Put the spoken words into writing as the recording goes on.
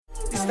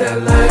That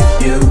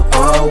life you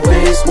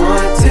always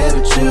wanted,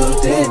 but you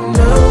didn't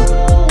know.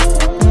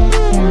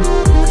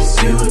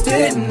 'Cause you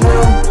didn't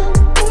know.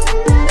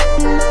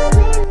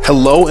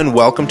 Hello and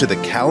welcome to the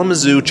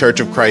Kalamazoo Church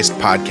of Christ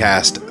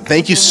podcast.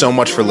 Thank you so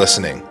much for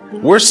listening.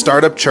 We're a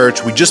startup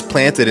church we just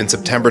planted in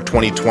September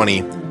 2020.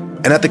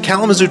 And at the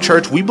Kalamazoo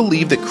Church, we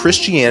believe that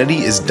Christianity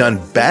is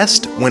done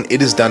best when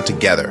it is done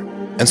together.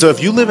 And so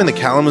if you live in the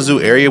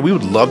Kalamazoo area, we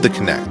would love to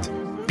connect.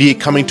 Be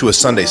it coming to a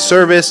Sunday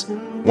service,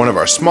 one of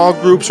our small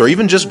groups, or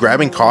even just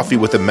grabbing coffee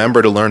with a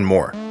member to learn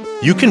more.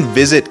 You can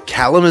visit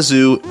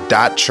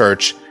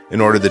kalamazoo.church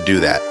in order to do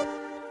that.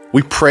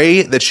 We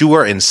pray that you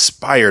are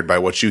inspired by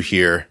what you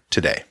hear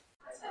today.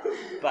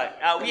 But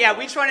we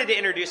just wanted to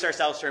introduce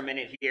ourselves for a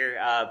minute here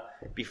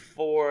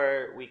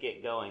before we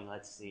get going.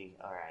 Let's see.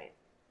 All right.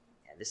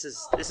 Yeah, this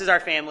is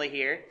our family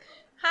here.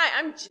 Hi,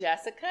 I'm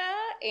Jessica,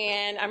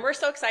 and we're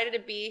so excited to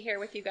be here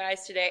with you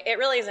guys today. It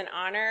really is an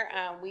honor.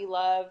 We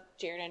love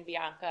Jaron and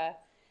Bianca,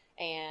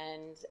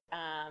 and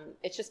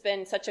it's just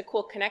been such a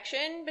cool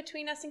connection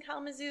between us and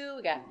Kalamazoo.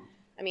 We got,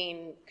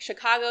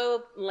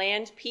 Chicago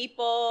land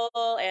people,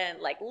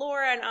 and like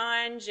Laura and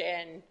Anj,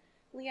 and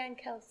Leah and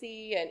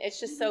Kelsey, and it's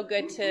just so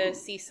good to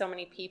see so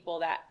many people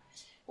that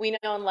we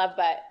know and love,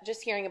 but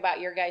just hearing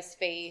about your guys'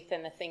 faith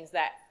and the things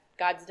that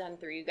God's done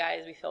through you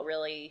guys, we feel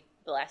really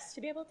blessed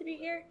to be able to be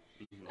here.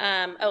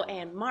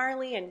 And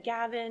Marley and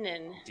Gavin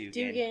and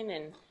Dugan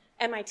and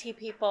MIT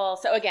people.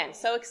 So again,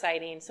 so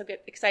exciting.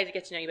 Excited to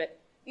get to know you. But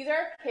these are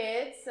our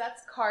kids. So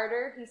that's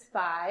Carter, he's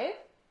 5.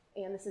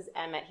 And this is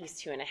Emmett,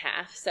 he's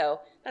 2.5. So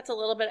that's a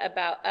little bit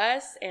about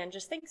us. And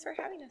just thanks for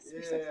having us.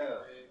 We're so excited.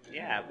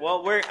 Yeah.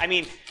 Well,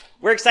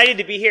 we're excited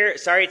to be here.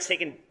 Sorry, it's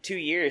taken 2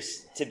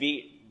 years to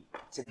be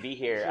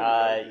here.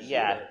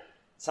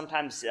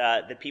 Sometimes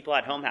the people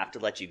at home have to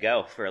let you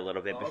go for a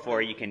little bit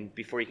before you can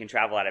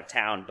travel out of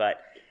town.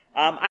 But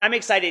I'm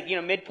excited.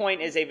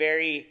 Midpoint is a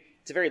very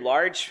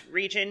large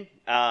region.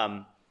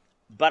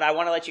 But I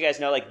want to let you guys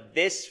know,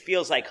 this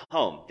feels like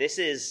home. This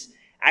is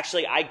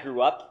actually, I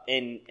grew up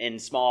in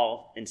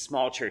small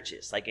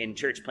churches, in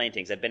church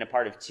plantings. I've been a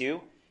part of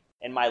 2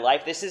 in my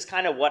life. This is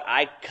kind of what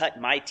I cut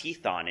my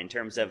teeth on in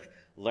terms of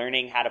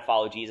learning how to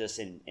follow Jesus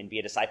and be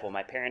a disciple.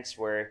 My parents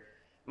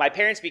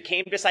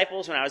became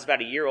disciples when I was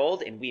about a year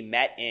old, and we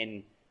met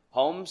in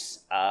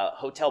homes,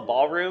 hotel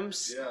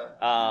ballrooms,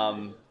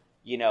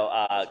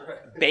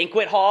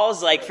 banquet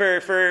halls,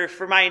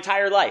 for my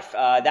entire life.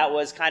 That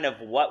was kind of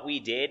what we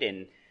did,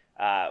 and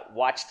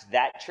watched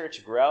that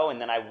church grow. And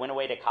then I went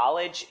away to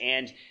college,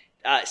 and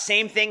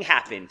same thing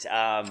happened.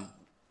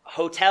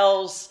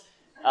 Hotels,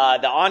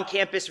 the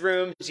on-campus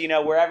rooms,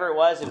 wherever it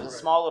was a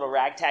small little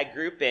ragtag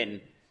group, and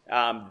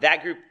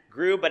that group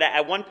grew. But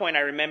at one point,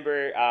 I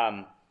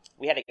remember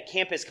we had a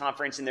campus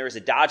conference, and there was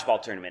a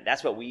dodgeball tournament.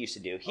 That's what we used to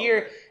do.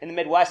 Here in the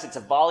Midwest, it's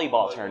a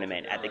volleyball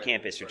tournament at the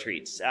campus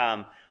retreats.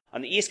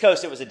 On the East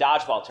Coast, it was a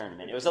dodgeball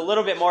tournament. It was a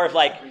little bit more of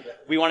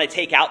we want to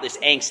take out this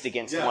angst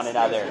against one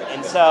another.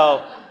 And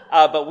so,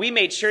 but we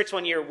made shirts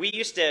one year. We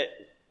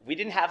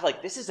didn't have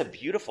this is a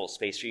beautiful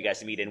space for you guys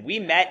to meet in. We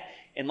met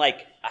in a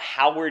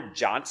Howard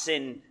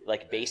Johnson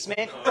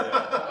basement.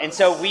 And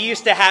so we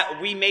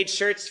made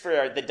shirts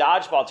for the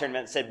dodgeball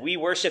tournament that said, "We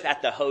worship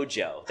at the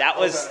Hojo."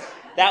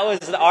 That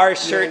was our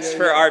shirts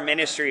for our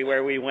ministry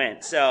where we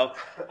went. So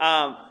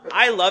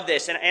I love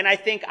this. And I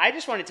think I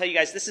just want to tell you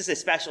guys, this is a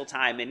special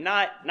time, and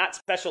not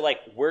special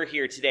we're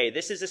here today.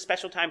 This is a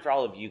special time for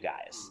all of you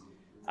guys.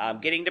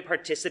 Getting to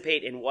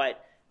participate in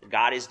what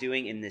God is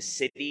doing in this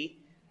city,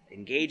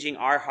 engaging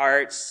our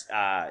hearts,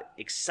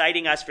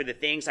 exciting us for the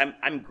things.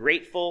 I'm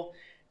grateful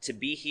to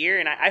be here,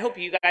 and I hope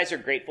you guys are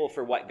grateful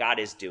for what God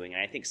is doing.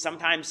 And I think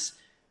sometimes,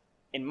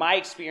 in my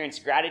experience,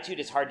 gratitude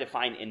is hard to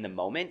find in the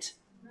moment.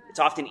 It's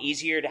often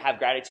easier to have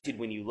gratitude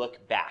when you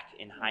look back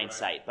in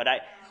hindsight. But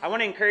I want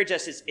to encourage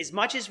us as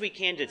much as we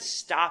can to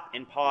stop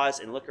and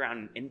pause and look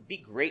around and be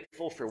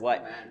grateful for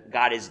what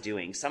God is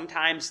doing.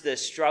 Sometimes the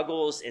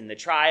struggles and the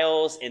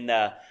trials and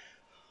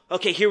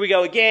okay, here we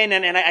go again,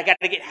 and I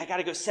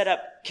gotta go set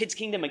up Kids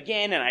Kingdom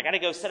again, and I gotta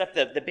go set up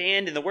the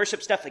band and the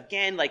worship stuff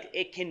again.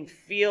 It can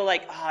feel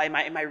am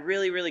I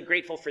really, really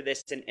grateful for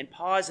this? And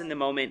pause in the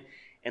moment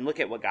and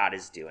look at what God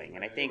is doing.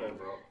 And I think,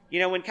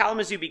 when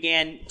Kalamazoo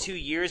began 2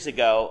 years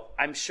ago,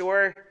 I'm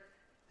sure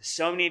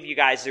so many of you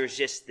guys, there was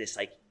just this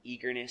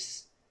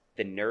eagerness.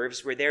 The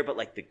nerves were there, but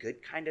the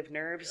good kind of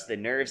nerves, the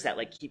nerves that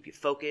keep you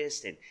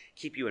focused and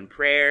keep you in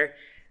prayer.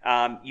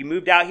 You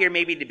moved out here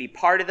maybe to be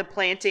part of the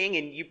planting,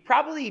 and you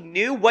probably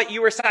knew what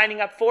you were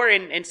signing up for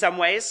in some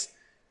ways.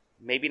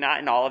 Maybe not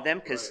in all of them,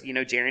 because,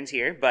 Jaron's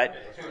here, but,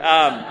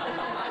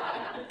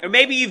 or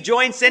maybe you've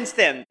joined since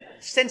then,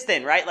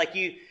 right?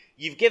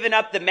 You've given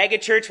up the mega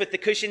church with the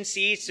cushioned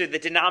seats or the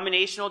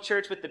denominational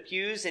church with the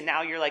pews, and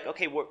now you're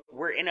okay,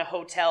 we're in a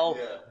hotel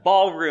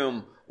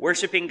ballroom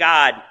worshiping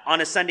God on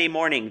a Sunday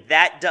morning.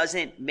 That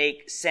doesn't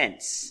make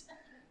sense.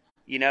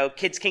 You know,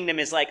 Kids Kingdom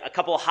is like a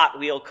couple of Hot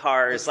Wheel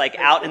cars like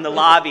out in the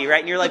lobby,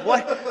 right? And you're like,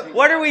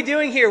 what are we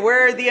doing here?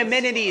 Where are the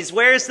amenities?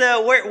 Where is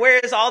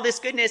all this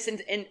goodness?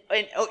 And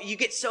you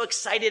get so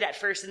excited at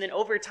first, and then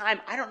over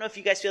time, I don't know if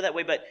you guys feel that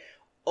way, but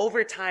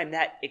over time,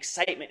 that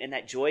excitement and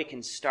that joy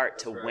can start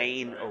to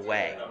wane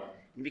away.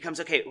 It becomes,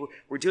 okay,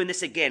 we're doing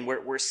this again.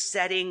 We're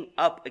setting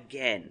up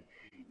again.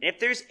 And if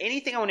there's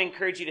anything I want to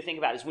encourage you to think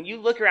about is when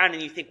you look around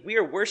and you think we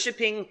are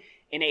worshiping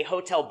in a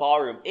hotel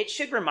ballroom, it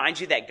should remind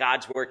you that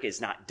God's work is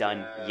not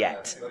done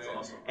yet. That's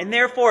awesome. And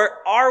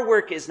therefore, our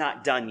work is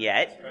not done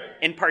yet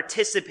in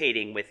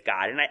participating with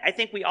God. And I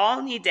think we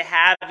all need to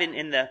have,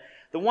 in the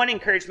one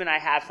encouragement I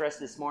have for us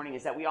this morning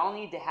is that we all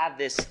need to have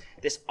this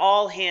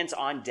all hands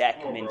on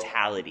deck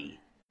mentality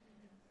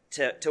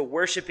to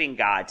worshiping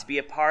God, to be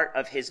a part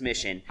of his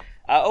mission.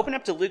 Open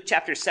up to Luke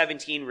chapter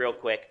 17 real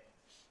quick.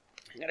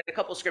 I got a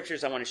couple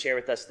scriptures I want to share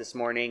with us this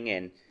morning,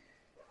 and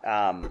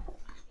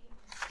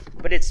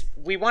but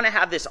we want to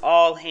have this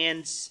all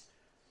hands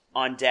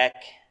on deck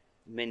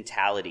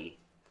mentality.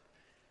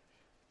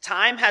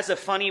 Time has a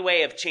funny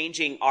way of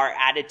changing our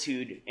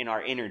attitude and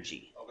our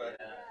energy. Okay.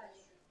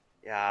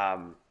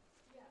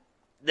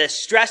 The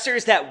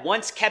stressors that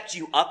once kept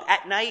you up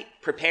at night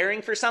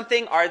preparing for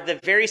something are the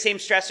very same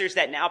stressors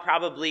that now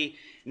probably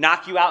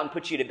knock you out and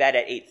put you to bed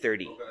at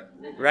 8:30.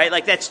 Okay. Right?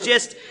 Like that's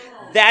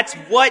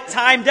what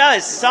time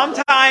does.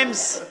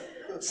 Sometimes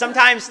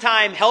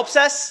time helps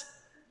us.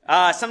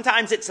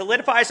 Sometimes it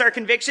solidifies our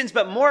convictions,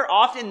 but more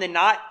often than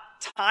not,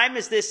 time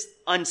is this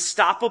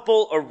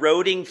unstoppable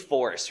eroding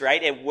force,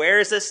 right? It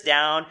wears us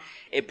down.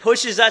 It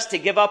pushes us to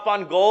give up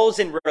on goals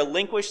and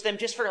relinquish them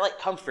just for like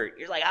comfort.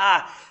 You're like,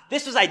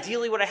 this was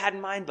ideally what I had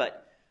in mind,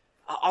 but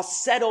I'll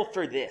settle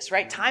for this,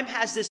 right? Time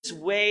has this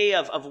way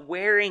of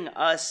wearing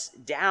us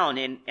down.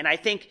 And I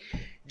think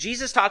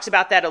Jesus talks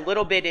about that a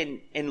little bit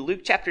in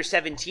Luke chapter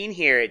 17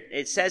 here.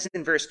 It says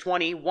in verse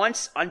 20,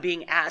 once on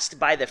being asked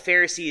by the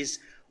Pharisees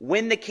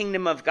when the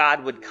kingdom of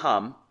God would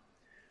come,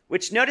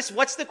 which notice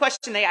what's the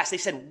question they asked? They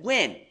said,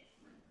 when?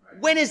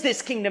 When is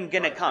this kingdom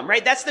going to come,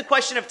 right? That's the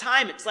question of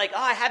time. It's like,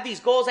 I have these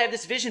goals, I have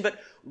this vision, but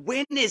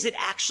when is it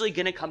actually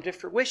going to come to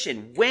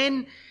fruition?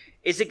 When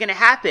is it going to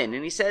happen?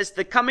 And he says,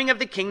 the coming of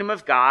the kingdom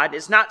of God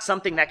is not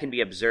something that can be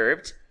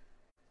observed,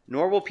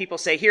 nor will people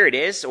say, here it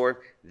is,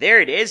 or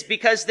there it is,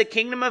 because the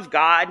kingdom of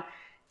God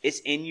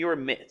is in your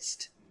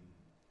midst.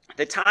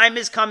 The time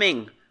is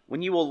coming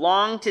when you will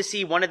long to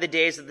see one of the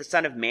days of the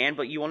Son of Man,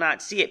 but you will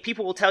not see it.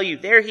 People will tell you,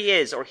 there he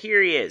is, or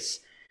here he is.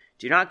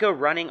 Do not go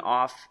running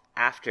off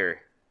after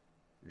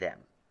them.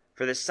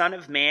 For the Son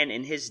of Man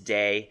in his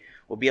day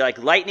will be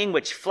like lightning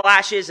which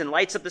flashes and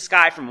lights up the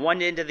sky from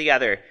one end to the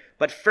other.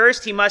 But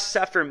first he must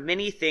suffer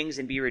many things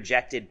and be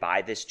rejected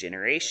by this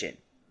generation.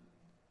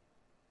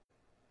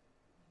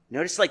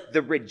 Notice like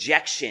the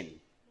rejection,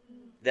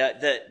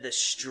 the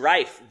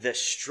strife, the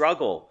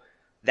struggle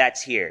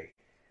that's here.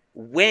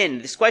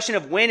 When, this question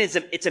of when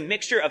it's a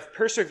mixture of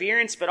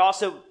perseverance, but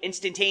also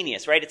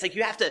instantaneous, right? It's like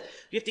you have to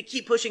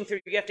keep pushing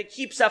through, you have to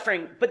keep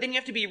suffering, but then you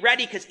have to be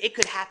ready because it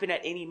could happen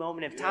at any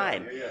moment of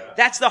time. Yeah.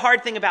 That's the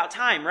hard thing about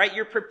time, right?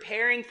 You're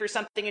preparing for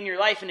something in your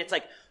life and it's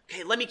like,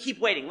 okay, let me keep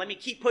waiting, let me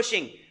keep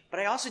pushing,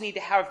 but I also need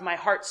to have my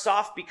heart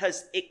soft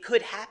because it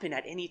could happen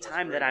at any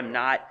time that I'm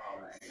not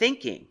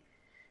thinking.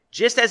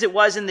 Just as it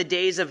was in the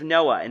days of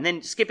Noah. And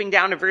then skipping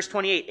down to verse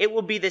 28, it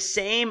will be the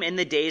same in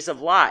the days of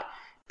Lot.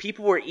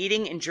 People were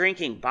eating and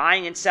drinking,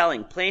 buying and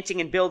selling,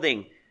 planting and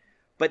building.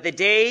 But the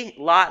day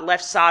Lot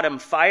left Sodom,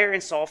 fire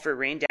and sulfur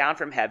rained down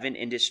from heaven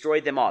and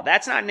destroyed them all.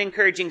 That's not an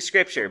encouraging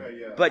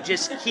scripture, but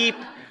just keep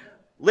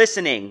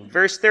listening.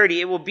 Verse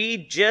 30, it will be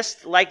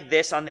just like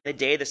this on the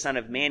day the Son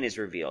of Man is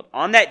revealed.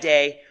 On that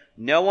day,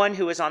 no one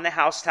who is on the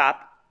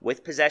housetop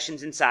with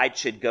possessions inside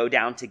should go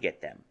down to get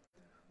them.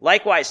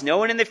 Likewise, no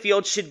one in the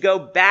field should go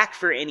back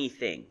for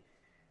anything.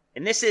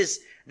 And this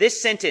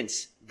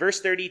sentence, verse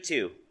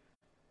 32,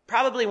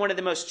 probably one of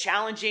the most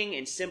challenging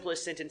and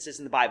simplest sentences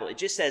in the Bible. It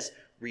just says,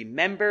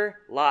 remember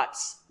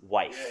Lot's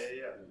wife.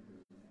 Yeah.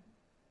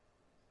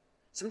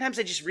 Sometimes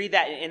I just read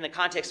that in the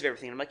context of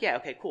everything. I'm like, yeah,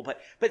 okay, cool.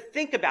 But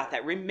think about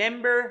that.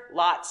 Remember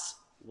Lot's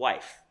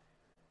wife.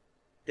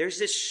 There's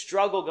this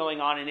struggle going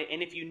on in it.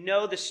 And if you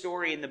know the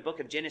story in the book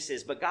of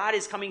Genesis, but God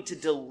is coming to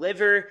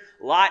deliver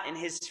Lot and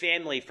his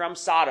family from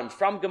Sodom,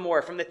 from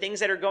Gomorrah, from the things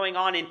that are going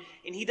on. And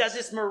he does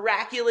this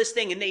miraculous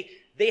thing. And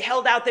they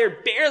held out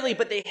there barely,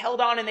 but they held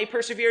on and they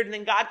persevered. And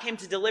then God came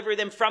to deliver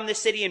them from the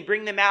city and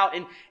bring them out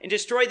and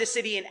destroy the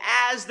city. And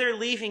as they're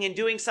leaving and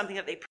doing something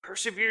that they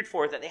persevered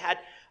for, that they had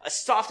a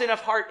soft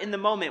enough heart in the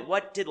moment,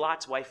 what did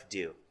Lot's wife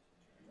do?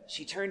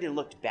 She turned and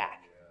looked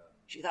back.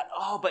 She thought,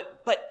 oh,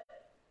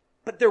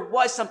 but there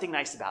was something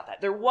nice about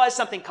that. There was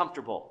something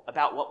comfortable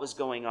about what was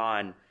going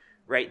on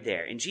right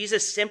there. And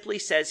Jesus simply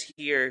says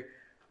here,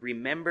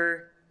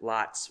 remember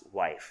Lot's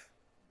wife.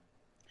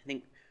 I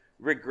think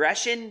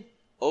regression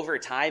over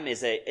time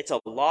it's a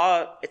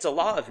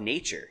law of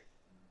nature,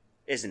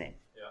 isn't it?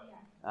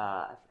 Yeah.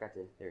 I forgot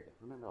to, there you go.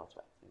 Remember Lot's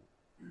wife.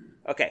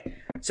 Okay.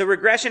 So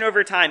regression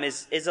over time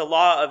is a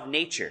law of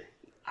nature.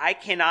 I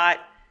cannot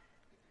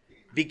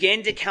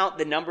begin to count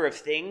the number of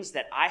things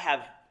that I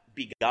have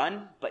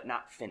begun but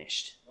not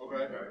finished.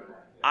 Okay.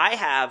 I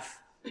have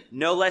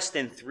no less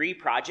than 3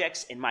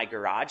 projects in my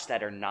garage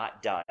that are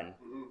not done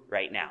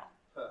right now.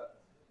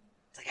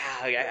 It's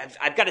like,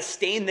 I've got to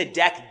stain the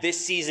deck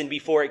this season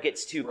before it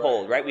gets too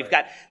cold, right? We've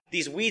got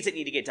these weeds that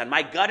need to get done.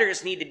 My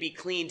gutters need to be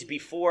cleaned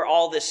before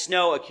all the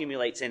snow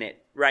accumulates in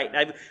it,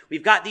 right?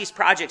 We've got these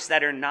projects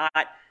that are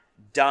not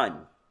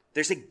done.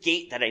 There's a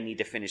gate that I need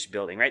to finish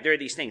building, right? There are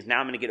these things. Now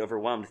I'm going to get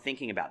overwhelmed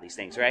thinking about these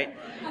things, right?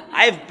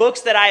 I have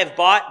books that I have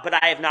bought, but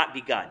I have not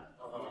begun.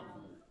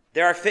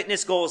 There are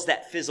fitness goals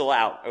that fizzle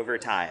out over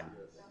time,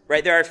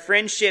 right? There are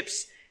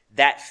friendships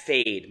that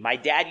fade. My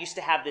dad used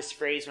to have this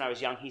phrase when I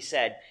was young. He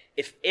said,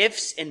 if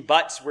ifs and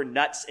buts were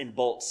nuts and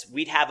bolts,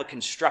 we'd have a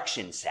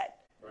construction set.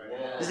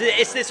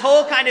 It's this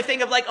whole kind of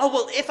thing of like, oh,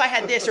 well, if I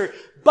had this or,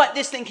 but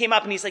this thing came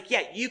up, and he's like,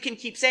 yeah, you can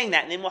keep saying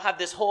that. And then we'll have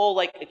this whole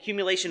like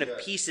accumulation of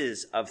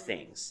pieces of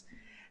things.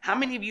 How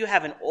many of you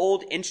have an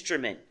old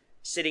instrument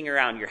sitting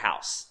around your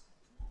house?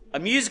 A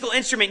musical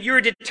instrument you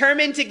were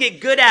determined to get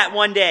good at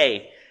one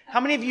day. How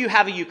many of you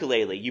have a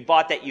ukulele? You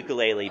bought that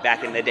ukulele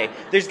back in the day.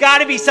 There's got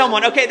to be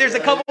someone. Okay, there's a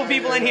couple of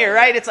people in here,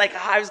 right? It's like,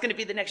 I was going to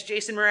be the next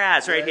Jason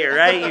Mraz right here,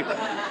 right?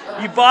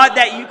 You bought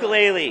that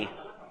ukulele.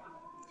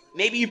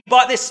 Maybe you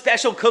bought this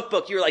special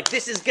cookbook. You were like,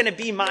 this is going to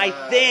be my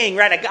thing,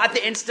 right? I got the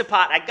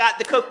Instapot. I got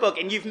the cookbook,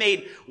 and you've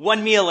made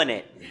one meal in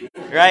it,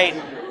 right?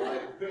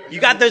 You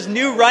got those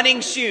new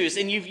running shoes,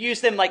 and you've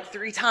used them like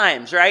 3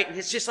 times, right? And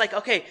it's just like,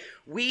 okay,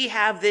 we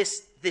have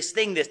this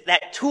thing,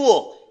 that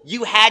tool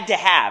you had to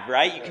have,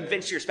 right? You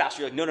convince your spouse,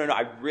 you're like, no,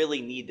 I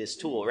really need this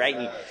tool, right?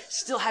 And you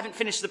still haven't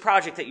finished the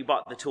project that you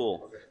bought the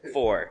tool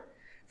for.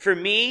 For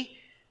me,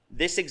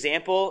 this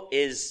example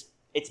it's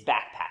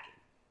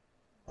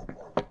backpacking.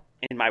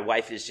 And my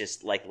wife is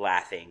just like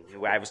laughing.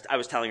 I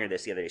was telling her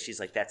this the other day.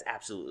 She's like, that's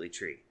absolutely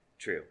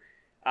true.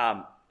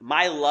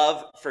 My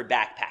love for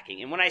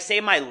backpacking. And when I say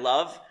my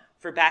love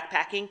for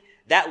backpacking,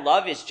 that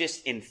love is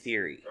just in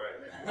theory.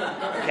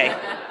 Okay?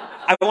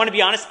 I want to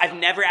be honest, I've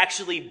never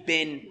actually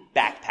been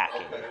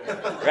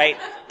backpacking, right?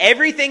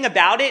 Everything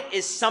about it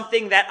is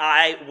something that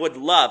I would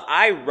love.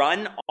 I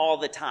run all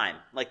the time,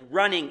 like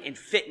running and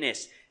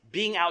fitness,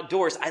 being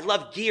outdoors. I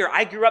love gear.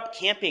 I grew up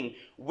camping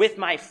with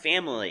my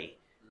family.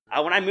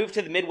 When I moved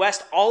to the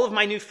Midwest, all of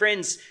my new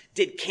friends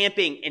did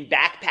camping and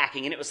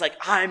backpacking, and it was like,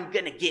 I'm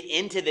going to get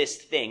into this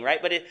thing, right?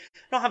 But I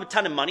don't have a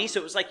ton of money, so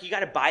it was like, you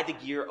got to buy the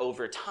gear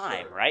over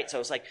time, right? So I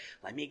was like,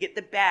 let me get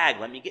the bag,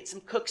 let me get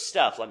some cook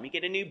stuff, let me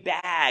get a new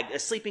bag, a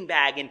sleeping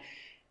bag, and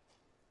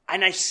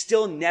I've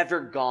still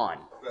never gone,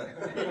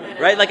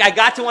 right? Like I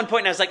got to one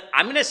point and I was like,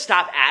 I'm going to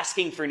stop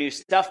asking for new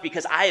stuff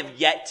because I have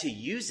yet to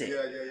use it,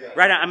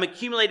 right? I'm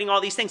accumulating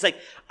all these things. Like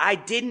I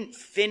didn't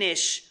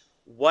finish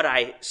what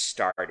I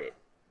started.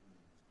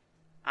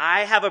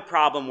 I have a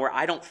problem where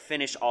I don't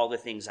finish all the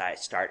things I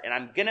start. And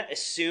I'm going to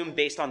assume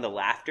based on the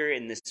laughter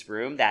in this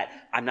room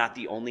that I'm not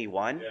the only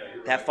one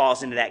that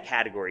falls into that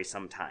category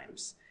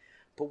sometimes.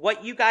 But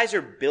what you guys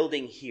are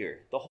building here,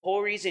 the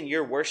whole reason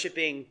you're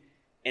worshiping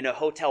in a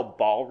hotel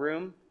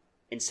ballroom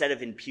instead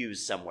of in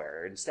pews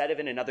somewhere, or instead of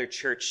in another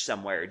church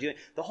somewhere,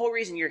 the whole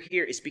reason you're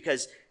here is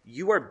because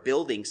you are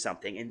building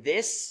something. And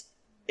this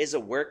is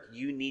a work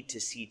you need to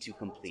see to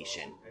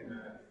completion. Amen.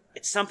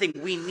 It's something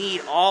we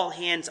need all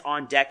hands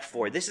on deck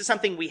for. This is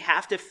something we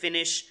have to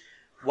finish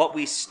what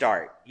we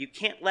start. You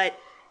can't let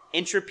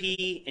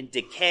entropy and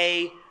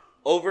decay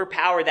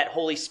overpower that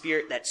Holy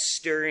Spirit that's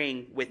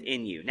stirring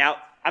within you. Now,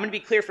 I'm going to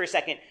be clear for a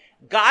second.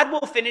 God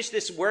will finish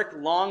this work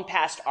long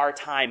past our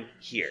time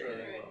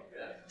here.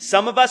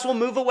 Some of us will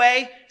move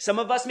away. Some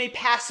of us may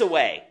pass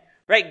away,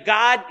 right?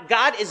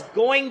 God is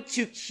going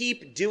to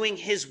keep doing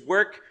his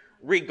work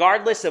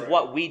regardless of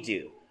what we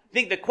do. I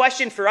think the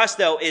question for us,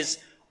 though, is,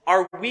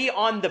 are we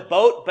on the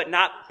boat but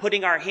not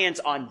putting our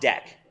hands on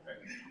deck?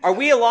 Are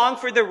we along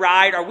for the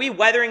ride? Are we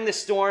weathering the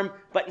storm,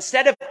 but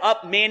instead of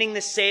up manning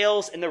the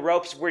sails and the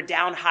ropes, we're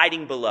down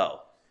hiding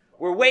below?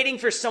 We're waiting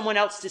for someone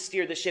else to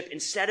steer the ship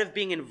instead of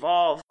being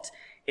involved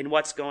in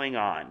what's going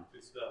on.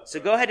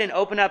 So go ahead and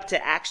open up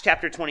to Acts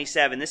chapter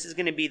 27. This is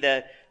going to be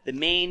the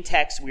main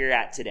text we're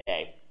at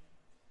today.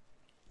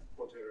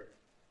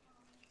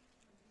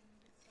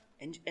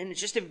 And it's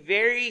just a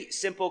very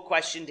simple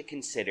question to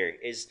consider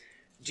is,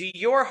 do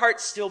your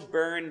hearts still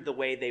burn the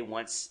way they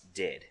once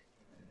did?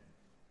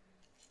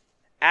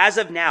 As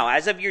of now,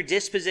 as of your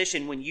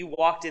disposition when you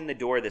walked in the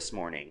door this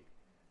morning,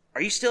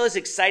 are you still as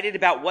excited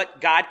about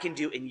what God can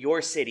do in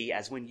your city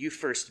as when you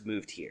first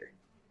moved here?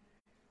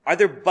 Are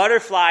there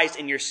butterflies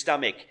in your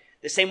stomach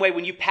the same way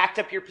when you packed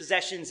up your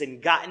possessions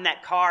and got in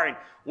that car and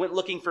went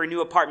looking for a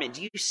new apartment?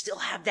 Do you still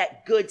have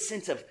that good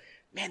sense of,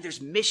 man,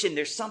 there's mission,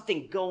 there's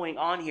something going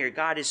on here.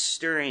 God is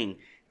stirring,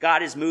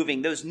 God is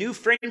moving. Those new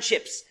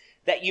friendships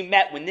that you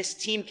met when this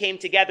team came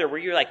together where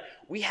you're like,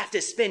 we have to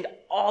spend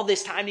all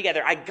this time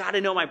together. I got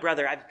to know my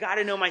brother. I've got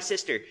to know my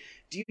sister.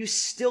 Do you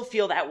still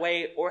feel that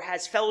way? Or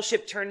has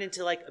fellowship turned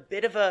into like a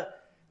bit of a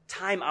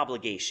time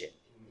obligation?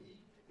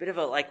 A bit of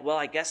a like, well,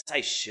 I guess I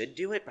should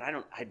do it, but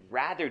I'd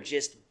rather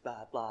just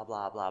blah, blah,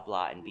 blah, blah,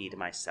 blah, and be to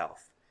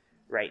myself.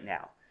 right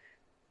now.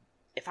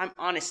 If I'm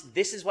honest,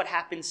 this is what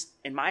happens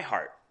in my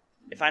heart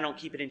if I don't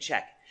keep it in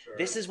check. Sure.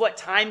 This is what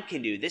time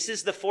can do. This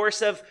is the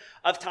force of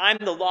time.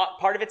 The law,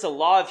 part of it's a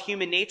law of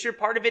human nature.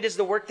 Part of it is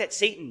the work that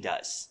Satan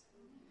does.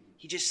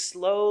 He just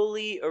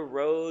slowly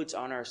erodes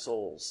on our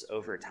souls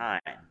over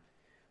time.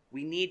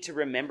 We need to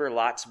remember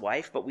Lot's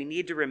wife, but we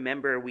need to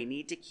remember we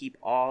need to keep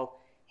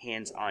all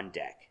hands on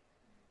deck.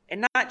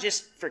 And not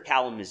just for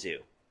Kalamazoo.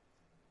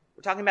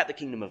 We're talking about the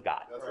kingdom of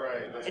God. That's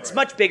right. It's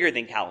much bigger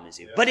than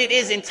Kalamazoo, but it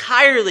is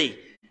entirely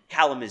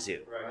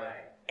Kalamazoo. Right.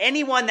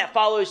 Anyone that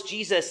follows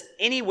Jesus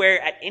anywhere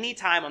at any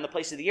time on the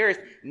place of the earth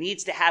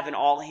needs to have an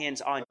all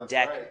hands on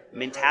deck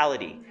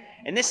mentality.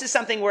 And this is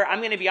something where I'm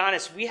going to be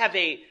honest,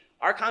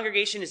 our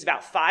congregation is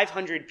about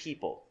 500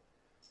 people.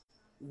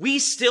 We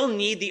still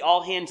need the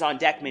all hands on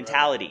deck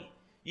mentality.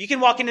 You can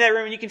walk into that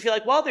room and you can feel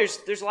like, well, there's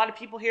a lot of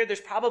people here.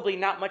 There's probably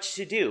not much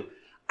to do.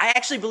 I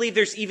actually believe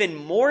there's even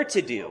more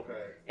to do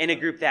in a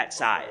group that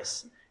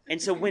size.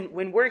 And so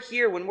when we're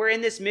here, when we're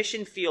in this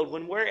mission field,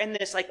 when we're in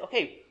this, like,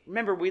 okay,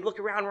 remember, we look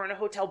around, we're in a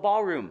hotel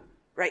ballroom,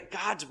 right?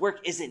 God's work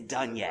isn't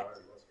done yet.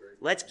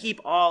 Let's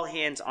keep all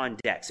hands on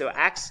deck. So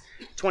Acts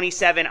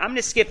 27, I'm going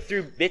to skip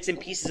through bits and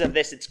pieces of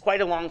this. It's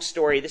quite a long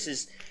story. This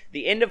is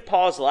the end of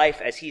Paul's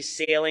life as he's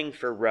sailing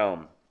for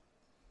Rome.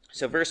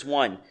 So verse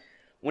 1,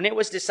 when it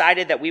was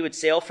decided that we would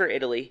sail for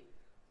Italy,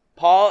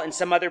 Paul and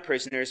some other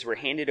prisoners were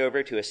handed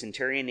over to a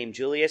centurion named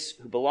Julius,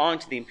 who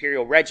belonged to the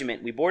imperial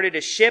regiment. We boarded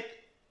a ship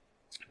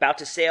about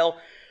to sail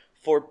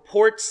for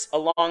ports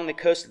along the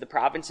coast of the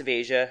province of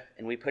Asia,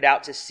 and we put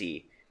out to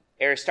sea.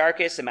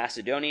 Aristarchus, a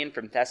Macedonian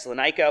from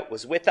Thessalonica,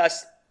 was with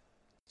us.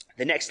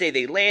 The next day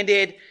they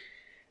landed.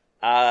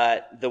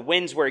 The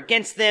winds were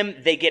against them.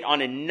 They get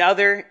on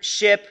another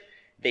ship.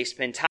 They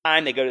spend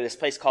time. They go to this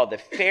place called the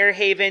Fair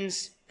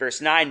Havens. Verse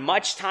 9,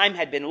 much time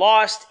had been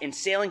lost, and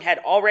sailing had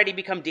already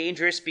become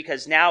dangerous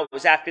because now it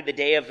was after the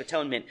Day of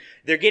Atonement.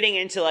 They're getting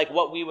into like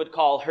what we would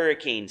call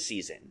hurricane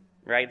season,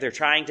 right? They're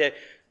trying to...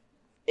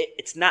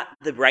 It's not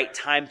the right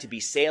time to be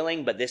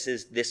sailing, but this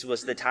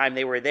was the time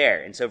they were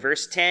there. And so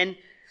verse 10,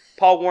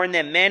 Paul warned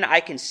them, men, I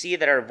can see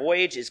that our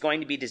voyage is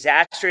going to be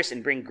disastrous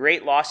and bring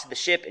great loss to the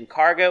ship and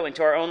cargo and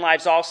to our own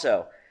lives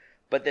also.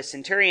 But the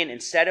centurion,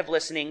 instead of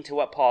listening to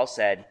what Paul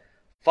said,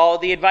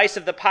 followed the advice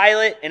of the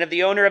pilot and of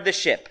the owner of the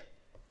ship,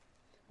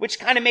 which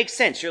kind of makes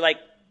sense. You're like,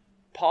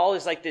 Paul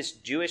is like this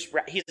Jewish,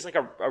 he's like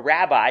a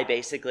rabbi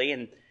basically,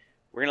 and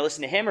we're going to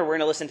listen to him, or we're going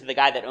to listen to the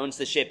guy that owns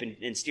the ship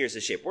and steers the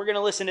ship. We're going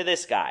to listen to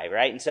this guy,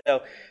 right? And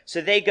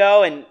so they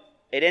go, and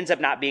it ends up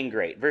not being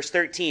great. Verse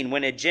 13,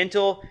 when a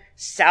gentle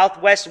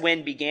southwest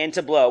wind began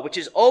to blow, which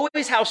is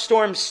always how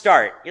storms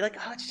start. You're like,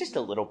 oh, it's just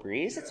a little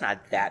breeze. It's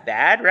not that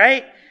bad,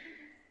 right?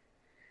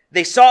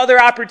 They saw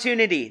their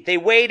opportunity. They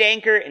weighed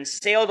anchor and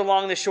sailed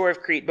along the shore of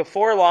Crete.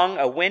 Before long,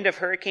 a wind of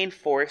hurricane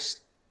force,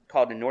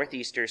 called a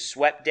northeaster,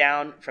 swept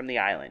down from the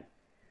island.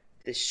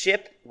 The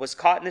ship was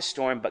caught in the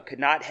storm, but could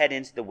not head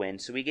into the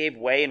wind, so we gave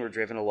way and were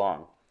driven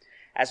along.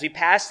 As we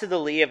passed to the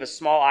lee of a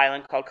small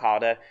island called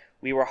Cauda,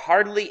 we were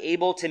hardly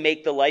able to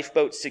make the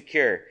lifeboat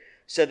secure,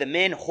 so the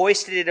men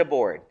hoisted it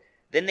aboard.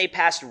 Then they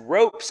passed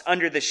ropes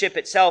under the ship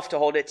itself to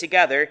hold it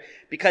together,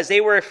 because they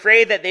were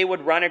afraid that they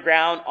would run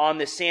aground on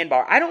the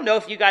sandbar. I don't know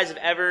if you guys have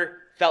ever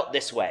felt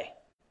this way.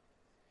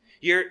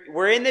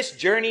 We're in this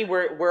journey,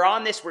 we're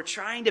on this, we're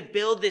trying to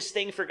build this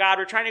thing for God,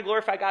 we're trying to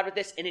glorify God with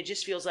this, and it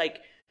just feels like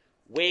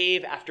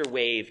wave after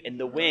wave in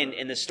the wind,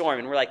 in the storm.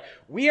 And we're like,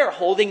 we are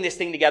holding this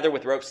thing together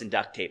with ropes and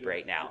duct tape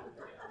right now.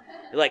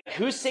 You're like,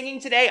 who's singing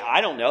today?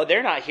 I don't know.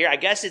 They're not here. I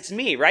guess it's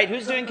me, right?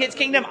 Who's doing Kids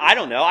Kingdom? I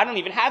don't know. I don't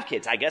even have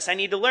kids. I guess I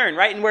need to learn,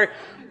 right? And we're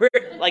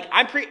like,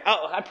 I'm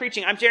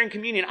preaching. I'm sharing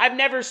communion. I've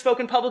never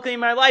spoken publicly in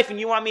my life, and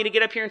you want me to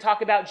get up here and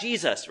talk about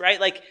Jesus, right?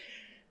 Like,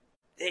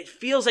 it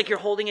feels like you're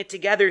holding it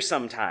together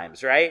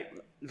sometimes, right?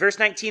 Verse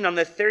 19, on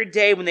the third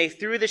day when they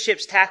threw the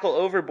ship's tackle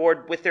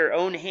overboard with their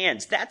own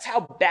hands. That's how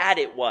bad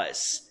it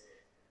was.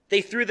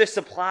 They threw the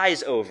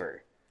supplies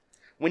over.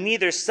 When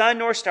neither sun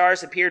nor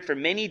stars appeared for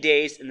many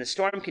days and the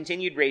storm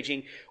continued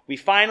raging, we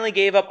finally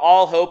gave up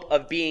all hope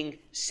of being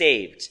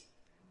saved.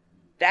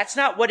 That's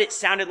not what it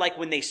sounded like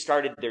when they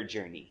started their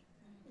journey.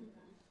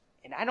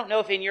 And I don't know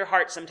if in your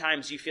heart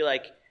sometimes you feel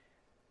like,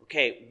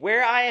 okay,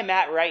 where I am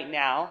at right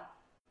now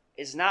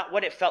is not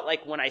what it felt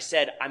like when I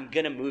said, I'm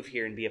going to move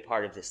here and be a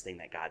part of this thing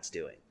that God's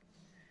doing.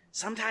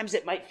 Sometimes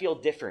it might feel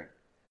different.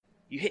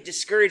 You hit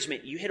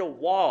discouragement. You hit a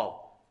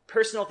wall.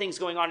 Personal things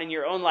going on in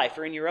your own life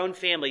or in your own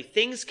family.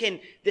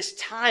 This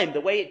time,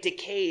 the way it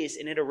decays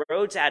and it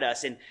erodes at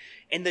us,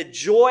 and the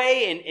joy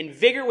and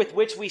vigor with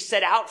which we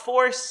set out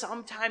for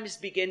sometimes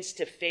begins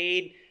to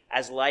fade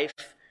as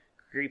life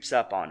creeps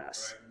up on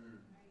us.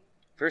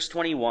 Verse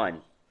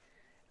 21,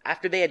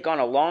 after they had gone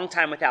a long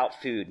time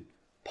without food,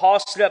 Paul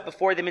stood up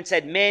before them and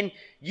said, men,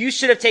 you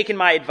should have taken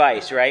my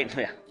advice, right?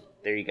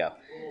 There you go.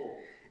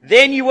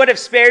 Then you would have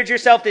spared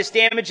yourself this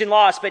damage and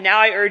loss, but now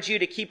I urge you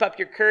to keep up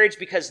your courage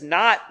because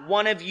not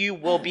one of you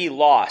will be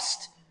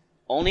lost.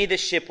 Only the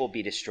ship will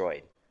be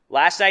destroyed.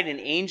 Last night, an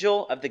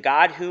angel of the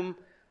God to whom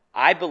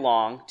I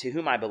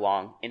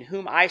belong, and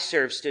whom I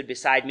serve, stood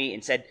beside me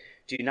and said,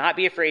 Do not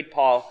be afraid,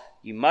 Paul.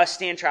 You must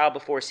stand trial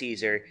before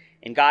Caesar,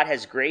 and God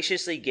has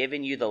graciously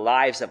given you the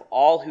lives of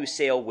all who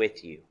sail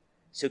with you.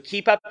 So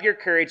keep up your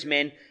courage,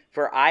 men,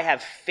 for I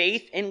have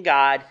faith in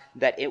God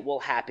that it will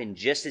happen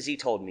just as he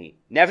told me.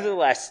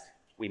 Nevertheless,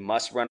 we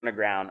must run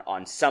aground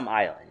on some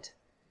island.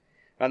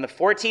 On the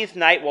 14th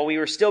night, while we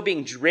were still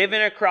being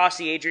driven across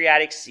the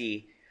Adriatic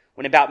Sea,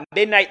 when about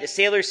midnight the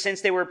sailors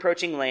sensed they were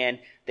approaching land,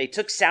 they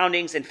took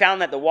soundings and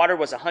found that the water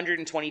was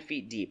 120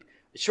 feet deep.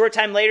 A short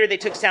time later, they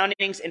took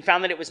soundings and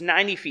found that it was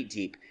 90 feet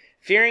deep.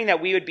 Fearing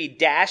that we would be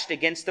dashed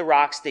against the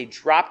rocks, they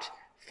dropped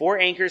 4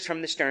 anchors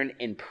from the stern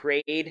and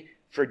prayed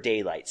for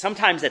daylight.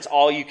 Sometimes that's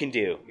all you can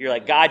do. You're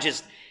like, God,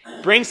 just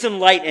bring some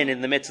light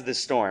in the midst of the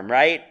storm,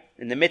 right?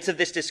 In the midst of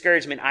this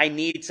discouragement, I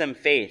need some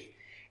faith.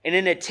 In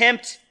an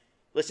attempt,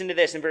 listen to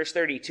this in verse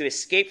 30, to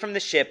escape from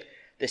the ship,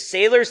 the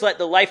sailors let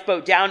the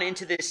lifeboat down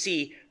into the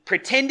sea,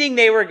 pretending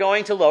they were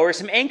going to lower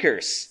some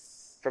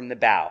anchors from the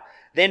bow.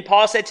 Then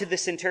Paul said to the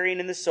centurion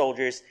and the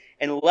soldiers,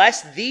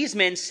 unless these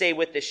men stay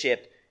with the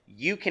ship,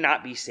 you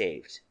cannot be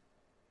saved.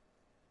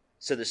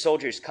 So the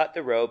soldiers cut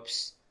the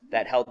ropes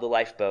that held the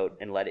lifeboat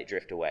and let it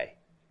drift away.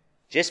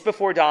 Just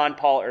before dawn,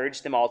 Paul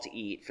urged them all to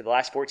eat. For the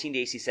last 14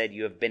 days, he said,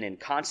 you have been in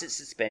constant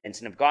suspense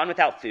and have gone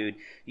without food.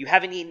 You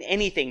haven't eaten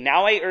anything.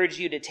 Now I urge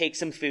you to take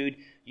some food.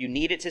 You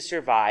need it to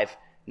survive.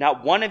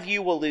 Not one of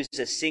you will lose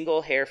a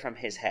single hair from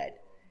his head.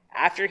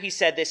 After he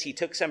said this, he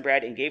took some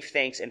bread and gave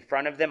thanks in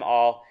front of them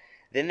all.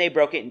 Then they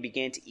broke it and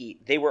began to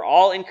eat. They were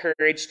all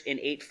encouraged and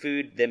ate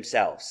food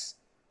themselves.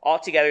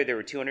 Altogether, there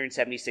were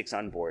 276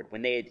 on board.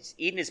 When they had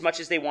eaten as much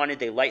as they wanted,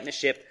 they lightened the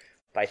ship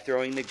by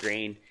throwing the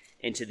grain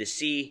into the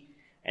sea.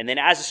 And then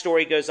as the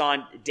story goes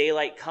on,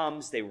 daylight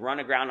comes, they run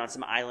aground on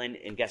some island,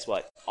 and guess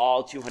what?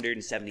 All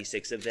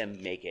 276 of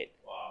them make it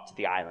to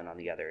the island on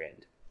the other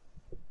end.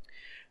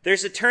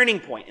 There's a turning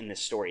point in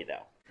this story,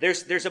 though.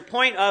 There's a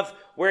point of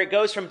where it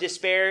goes from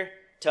despair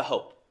to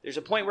hope. There's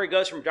a point where it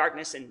goes from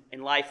darkness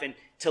and life and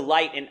to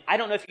light. And I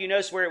don't know if you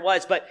noticed where it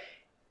was, but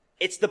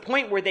it's the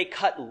point where they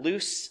cut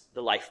loose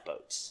the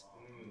lifeboats.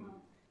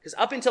 Because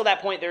up until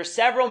that point, there are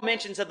several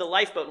mentions of the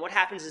lifeboat. And what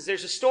happens is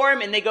there's a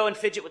storm and they go and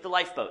fidget with the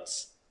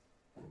lifeboats.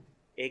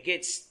 It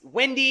gets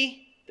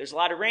windy, there's a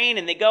lot of rain,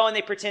 and they go and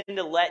they pretend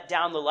to let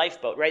down the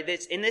lifeboat, right?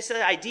 This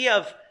idea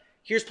of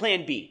here's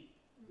plan B.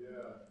 Yeah.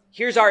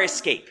 Here's our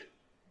escape.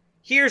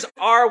 Here's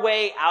our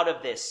way out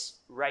of this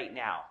right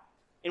now.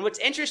 And what's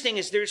interesting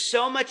is there's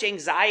so much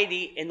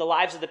anxiety in the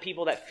lives of the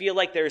people that feel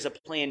like there's a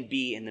plan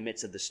B in the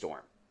midst of the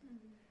storm.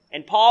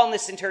 And Paul and the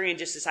centurion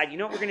just decide, you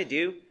know what we're going to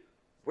do?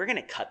 We're going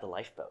to cut the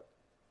lifeboat.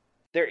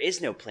 There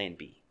is no plan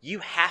B. You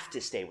have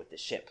to stay with the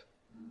ship.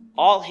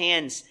 All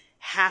hands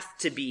have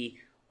to be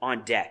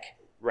on deck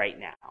right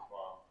now.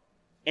 Wow.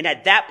 And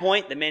at that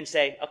point, the men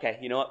say, okay,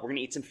 you know what? We're going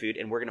to eat some food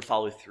and we're going to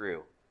follow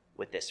through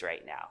with this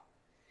right now.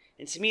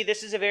 And to me,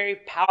 this is a very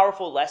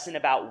powerful lesson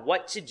about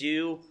what to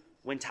do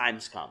when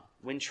times come,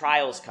 when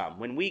trials come,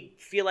 when we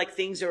feel like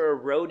things are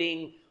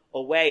eroding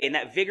away and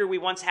that vigor we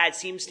once had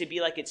seems to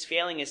be like it's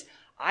failing. Is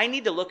I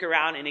need to look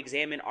around and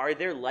examine, are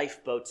there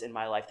lifeboats in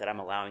my life that I'm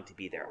allowing to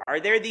be there? Are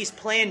there these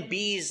plan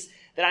Bs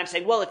that I'm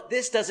saying, well, if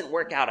this doesn't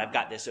work out, I've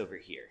got this over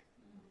here?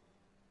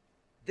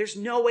 There's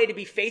no way to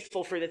be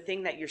faithful for the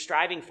thing that you're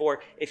striving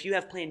for if you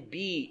have plan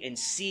B and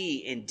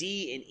C and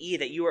D and E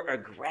that you are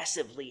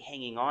aggressively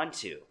hanging on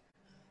to.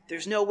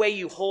 There's no way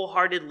you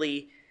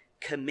wholeheartedly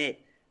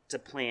commit to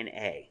plan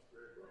A.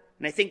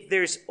 And I think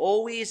there's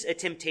always a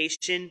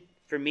temptation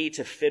for me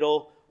to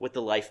fiddle with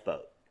the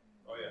lifeboat.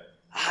 Oh,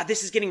 yeah.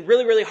 This is getting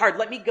really, really hard.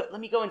 Let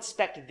me go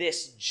inspect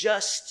this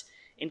just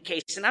in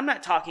case. And I'm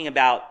not talking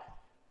about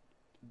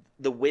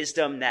the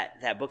wisdom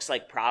that books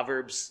like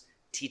Proverbs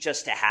teach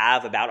us to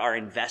have about our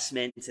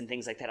investments and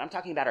things like that. I'm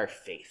talking about our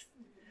faith,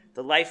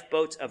 the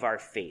lifeboat of our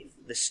faith.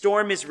 The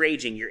storm is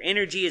raging. Your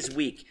energy is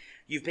weak.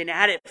 You've been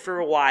at it for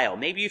a while.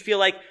 Maybe you feel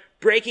like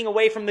breaking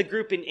away from the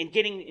group and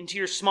getting into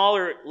your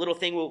smaller little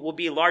thing will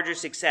be a larger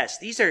success.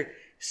 These are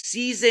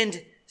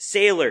seasoned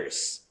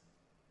sailors.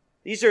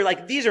 These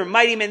are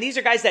mighty men. These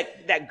are guys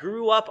that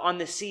grew up on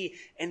the sea,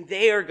 and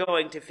they are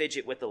going to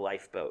fidget with the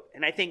lifeboat.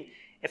 And I think,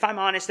 if I'm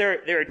honest,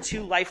 there are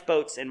 2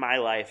 lifeboats in my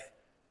life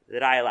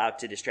that I allow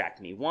to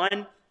distract me.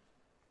 One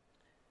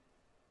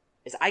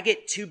is I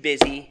get too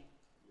busy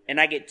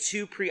and I get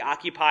too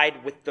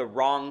preoccupied with the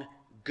wrong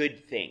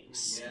good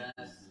things.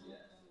 Yes.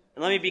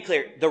 And let me be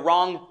clear, the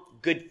wrong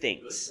good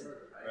things.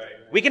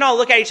 Right. We can all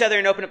look at each other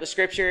and open up the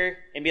scripture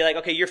and be like,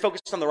 okay, you're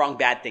focused on the wrong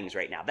bad things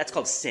right now. That's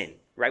called sin,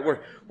 right?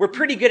 We're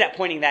pretty good at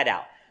pointing that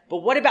out. But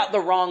what about the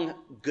wrong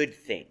good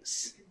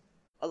things?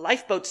 A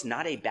lifeboat's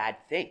not a bad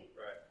thing.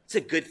 Right. It's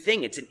a good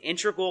thing. It's an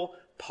integral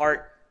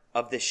part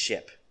of the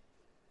ship.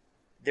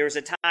 There was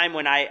a time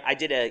when I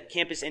did a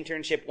campus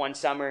internship one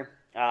summer.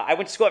 I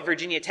went to school at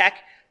Virginia Tech.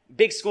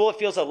 Big school. It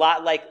feels a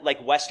lot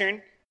like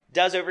Western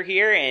does over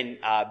here. And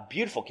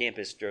beautiful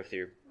campus. Drove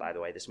through, by the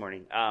way, this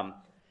morning.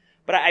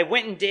 But I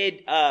went and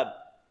did a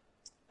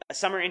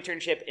summer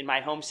internship in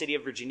my home city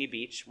of Virginia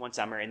Beach one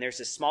summer. And there's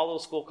this small little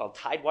school called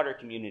Tidewater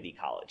Community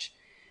College.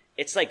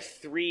 It's like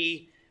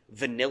 3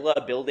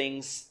 vanilla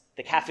buildings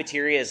The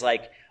cafeteria is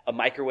like a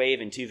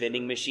microwave and 2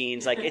 vending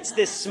machines. Like, it's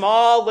this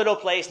small little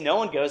place. No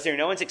one goes there.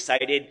 No one's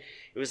excited.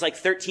 It was like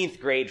 13th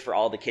grade for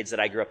all the kids that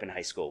I grew up in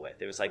high school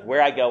with. It was like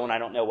where I go when I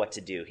don't know what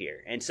to do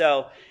here. And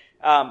so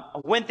I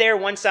went there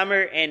one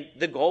summer, and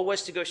the goal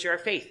was to go share our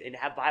faith and to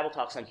have Bible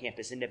talks on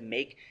campus and to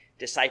make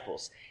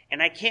disciples.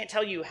 And I can't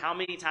tell you how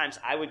many times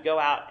I would go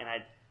out and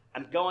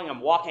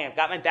I'm walking, I've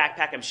got my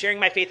backpack, I'm sharing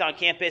my faith on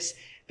campus.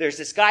 There's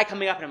this guy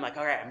coming up, and I'm like,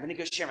 all right, I'm going to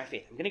go share my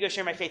faith. I'm going to go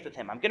share my faith with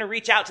him. I'm going to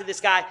reach out to this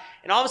guy.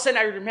 And all of a sudden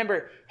I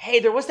remember, hey,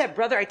 there was that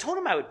brother. I told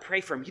him I would pray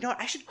for him. You know what?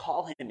 I should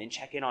call him and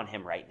check in on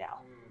him right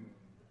now.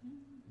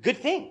 Good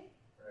thing.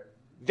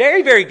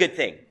 Very, very good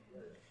thing.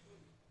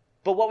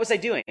 But what was I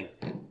doing?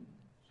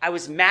 I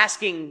was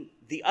masking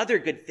the other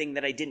good thing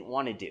that I didn't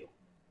want to do.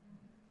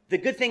 The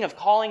good thing of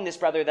calling this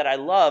brother that I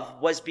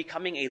love was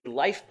becoming a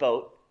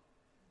lifeboat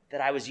that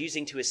I was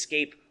using to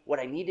escape what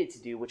I needed to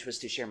do, which was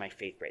to share my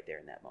faith right there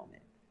in that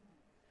moment.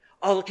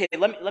 Oh, okay,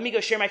 let me go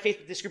share my faith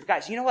with this group of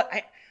guys. You know what?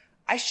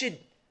 I should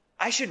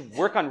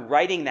work on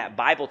writing that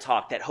Bible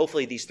talk that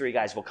hopefully these 3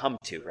 guys will come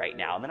to right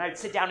now. And then I'd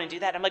sit down and do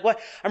that. I'm like,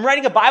 what? I'm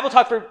writing a Bible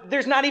talk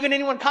there's not even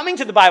anyone coming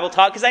to the Bible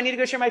talk because I need to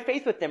go share my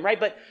faith with them, right?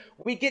 But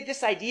we get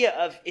this idea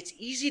of it's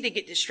easy to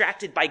get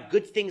distracted by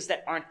good things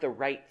that aren't the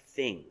right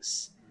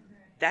things.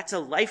 That's a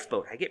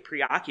lifeboat. I get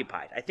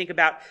preoccupied. I think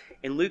about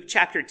in Luke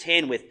chapter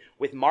 10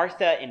 with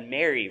Martha and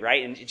Mary,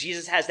 right? And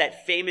Jesus has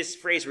that famous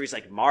phrase where he's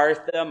like,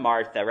 Martha,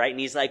 Martha, right? And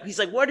he's like,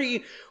 what are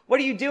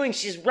you doing?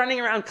 She's running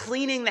around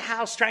cleaning the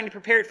house, trying to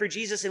prepare it for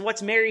Jesus. And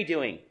what's Mary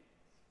doing?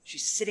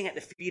 She's sitting at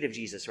the feet of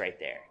Jesus right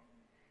there.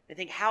 I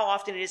think how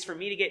often it is for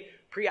me to get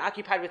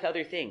preoccupied with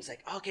other things. Like,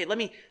 okay,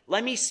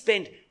 let me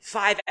spend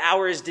 5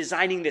 hours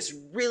designing this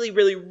really,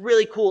 really,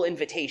 really cool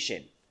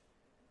invitation.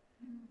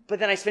 But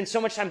then I spend so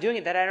much time doing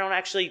it that I don't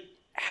actually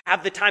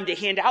have the time to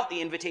hand out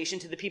the invitation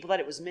to the people that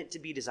it was meant to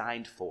be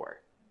designed for.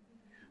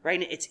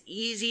 Right? And it's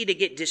easy to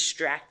get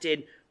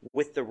distracted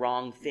with the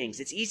wrong things.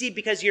 It's easy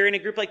because you're in a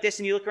group like this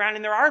and you look around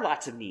and there are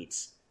lots of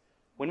needs.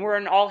 When we're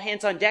on all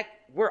hands on deck,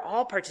 we're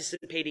all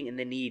participating in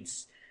the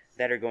needs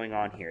that are going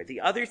on here.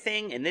 The other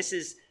thing, and this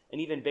is an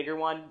even bigger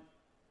one,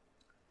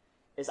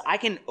 is I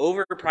can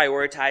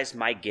over-prioritize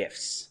my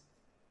gifts.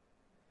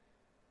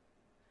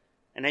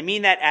 And I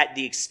mean that at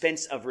the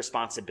expense of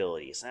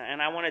responsibilities.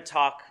 And I want to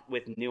talk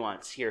with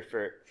nuance here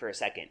for a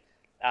second.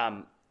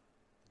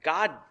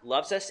 God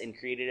loves us and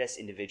created us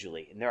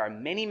individually. And there are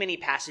many, many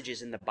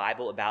passages in the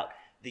Bible about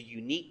the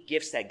unique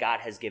gifts that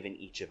God has given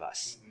each of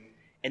us. Mm-hmm.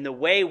 And the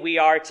way we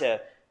are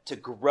to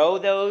grow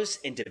those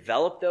and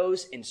develop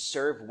those and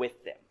serve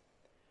with them.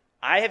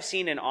 I have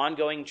seen an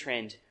ongoing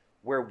trend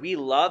where we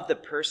love the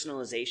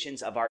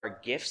personalizations of our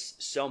gifts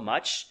so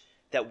much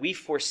that we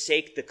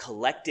forsake the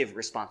collective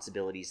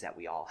responsibilities that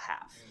we all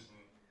have. Mm-hmm.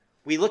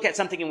 We look at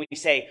something and we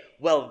say,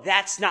 well,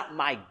 that's not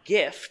my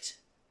gift,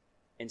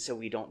 and so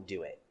we don't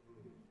do it.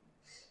 Mm-hmm.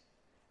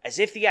 As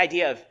if the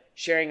idea of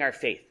sharing our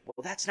faith,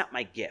 well, that's not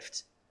my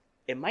gift.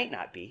 It might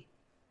not be,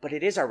 but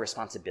it is our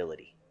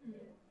responsibility.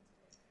 Mm-hmm.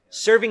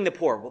 Serving the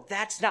poor, well,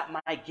 that's not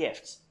my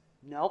gift.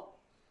 Nope,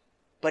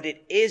 but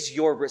it is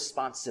your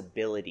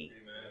responsibility.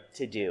 Amen.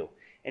 To do.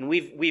 And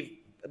we've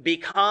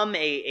become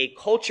a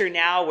culture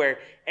now where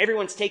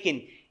everyone's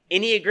taken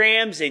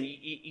Enneagrams and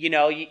you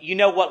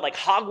know what like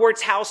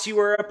Hogwarts house you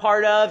were a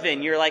part of,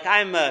 and you're like,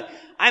 I'm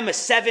a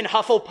 7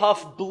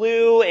 Hufflepuff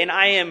blue, and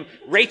I am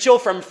Rachel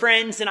from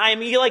Friends,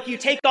 and you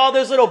take all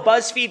those little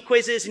BuzzFeed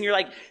quizzes and you're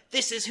like,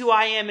 this is who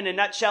I am in a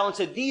nutshell, and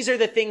so these are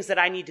the things that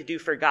I need to do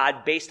for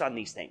God based on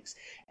these things.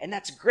 And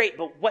that's great,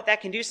 but what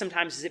that can do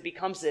sometimes is it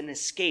becomes an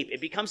escape.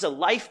 It becomes a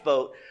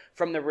lifeboat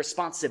from the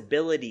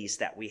responsibilities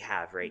that we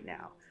have right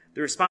now.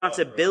 The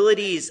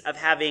responsibilities of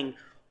having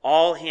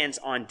all hands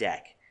on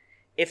deck.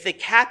 If the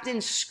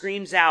captain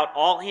screams out,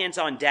 all hands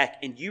on deck,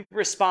 and you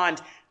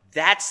respond,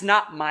 that's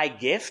not my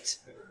gift,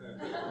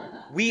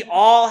 we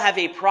all have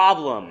a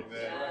problem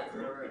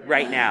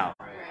right now.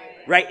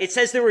 Right? It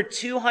says there were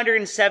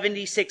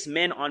 276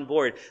 men on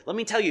board. Let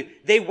me tell you,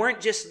 they weren't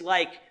just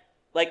like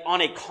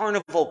on a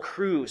carnival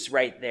cruise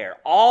right there.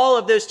 All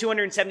of those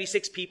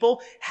 276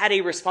 people had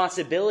a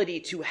responsibility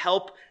to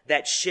help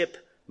that ship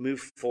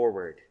move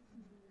forward.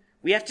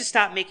 We have to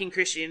stop making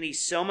Christianity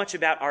so much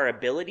about our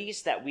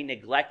abilities that we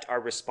neglect our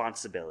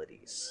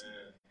responsibilities.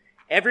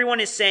 Everyone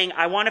is saying,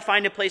 I want to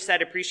find a place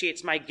that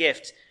appreciates my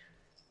gift.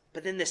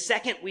 But then the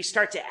second we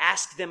start to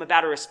ask them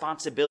about a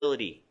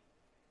responsibility,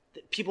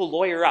 people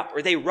lawyer up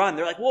or they run.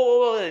 They're like,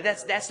 whoa,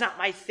 that's not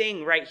my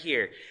thing right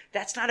here.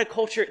 That's not a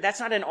culture.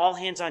 That's not an all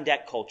hands on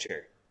deck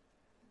culture.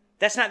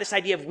 That's not this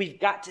idea of we've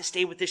got to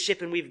stay with the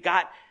ship and we've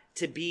got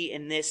to be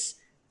in this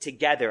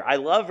together. I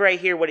love right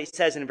here what he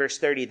says in verse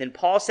 30. Then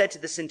Paul said to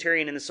the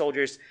centurion and the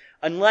soldiers,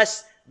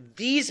 unless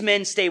these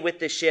men stay with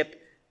the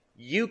ship,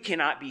 you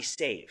cannot be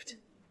saved.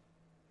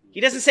 He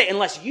doesn't say,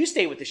 unless you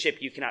stay with the ship,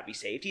 you cannot be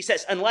saved. He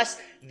says,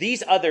 unless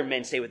these other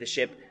men stay with the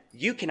ship,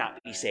 you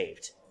cannot be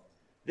saved.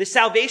 The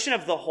salvation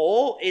of the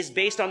whole is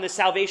based on the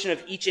salvation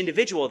of each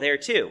individual there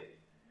too.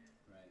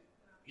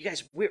 You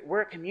guys,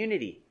 we're a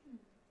community.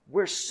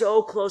 We're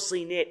so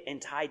closely knit and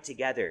tied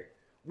together.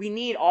 We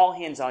need all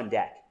hands on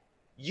deck.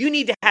 You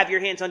need to have your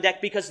hands on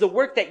deck because the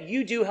work that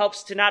you do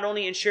helps to not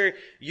only ensure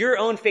your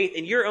own faith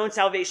and your own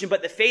salvation,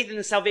 but the faith and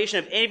the salvation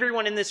of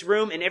everyone in this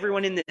room and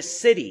everyone in this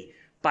city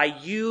by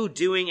you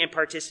doing and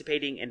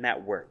participating in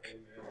that work.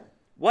 Amen.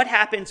 What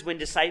happens when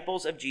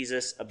disciples of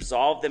Jesus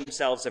absolve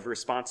themselves of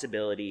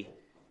responsibility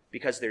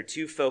because they're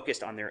too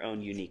focused on their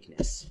own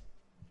uniqueness?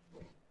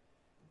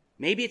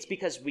 Maybe it's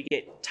because we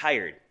get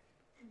tired.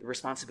 The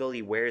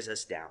responsibility wears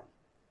us down.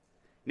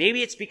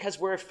 Maybe it's because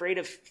we're afraid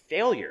of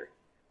failure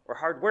or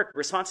hard work.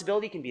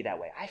 Responsibility can be that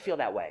way. I feel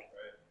that way.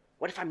 Right.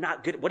 What if I'm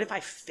not good? What if I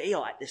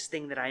fail at this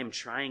thing that I am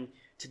trying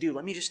to do?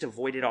 Let me just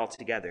avoid it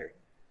altogether.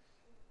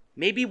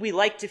 Maybe we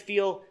like to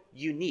feel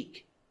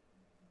unique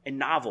and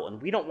novel,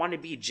 and we don't want to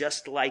be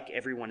just like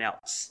everyone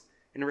else.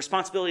 And the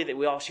responsibility that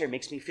we all share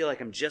makes me feel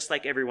like I'm just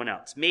like everyone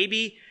else.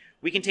 Maybe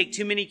we can take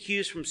too many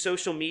cues from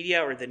social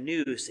media or the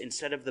news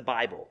instead of the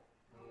Bible.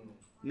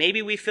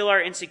 Maybe we fill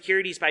our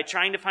insecurities by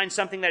trying to find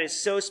something that is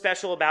so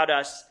special about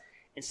us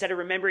instead of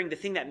remembering the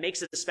thing that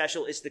makes us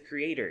special is the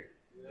Creator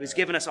who's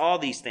given us all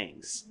these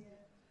things.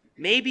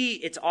 Maybe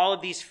it's all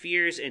of these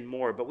fears and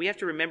more, but we have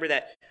to remember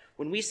that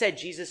when we said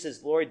Jesus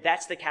is Lord,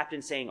 that's the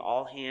captain saying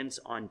all hands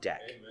on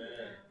deck.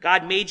 Amen.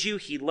 God made you.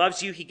 He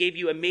loves you. He gave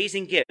you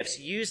amazing gifts.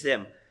 Use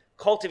them,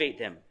 cultivate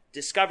them,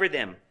 discover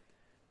them,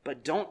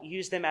 but don't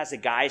use them as a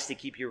guise to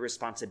keep your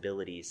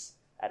responsibilities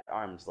at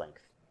arm's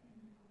length.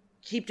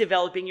 Keep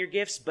developing your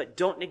gifts, but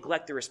don't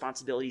neglect the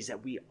responsibilities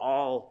that we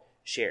all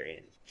share in.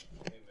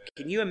 Amen.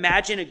 Can you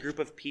imagine a group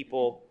of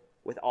people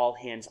with all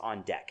hands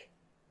on deck?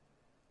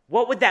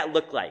 What would that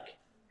look like?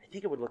 I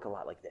think it would look a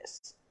lot like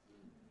this.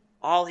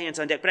 All hands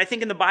on deck. But I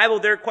think in the Bible,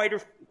 there are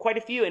quite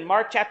a few. In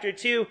Mark chapter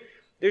 2,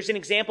 there's an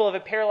example of a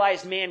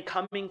paralyzed man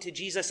coming to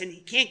Jesus, and he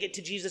can't get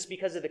to Jesus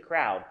because of the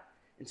crowd.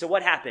 And so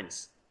what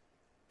happens?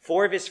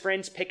 4 of his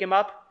friends pick him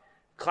up,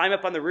 climb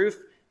up on the roof,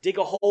 dig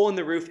a hole in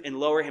the roof, and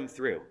lower him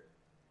through.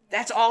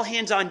 That's all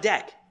hands on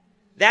deck.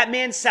 That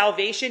man's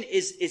salvation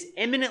is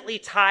eminently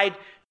tied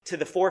to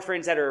the 4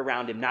 friends that are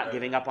around him not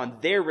giving up on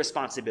their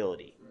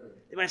responsibility.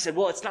 They might have said,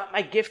 well, it's not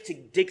my gift to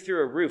dig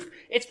through a roof.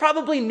 It's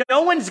probably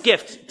no one's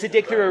gift to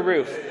dig through a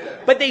roof.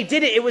 But they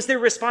did it. It was their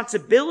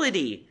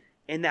responsibility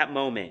in that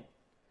moment.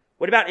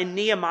 What about in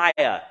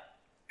Nehemiah,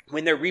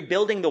 when they're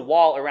rebuilding the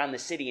wall around the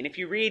city? And if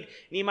you read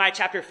Nehemiah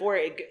chapter 4,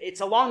 it's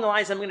along the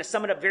lines, I'm going to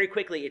sum it up very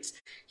quickly. It's,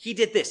 he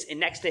did this, and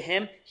next to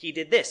him, he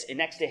did this, and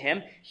next to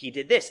him, he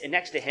did this, and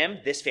next to him,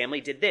 this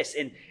family did this.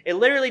 And it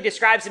literally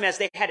describes them as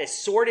they had a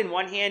sword in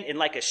one hand and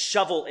like a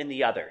shovel in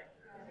the other.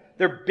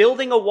 They're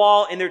building a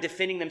wall and they're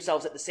defending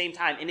themselves at the same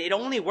time. And it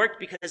only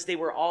worked because they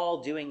were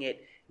all doing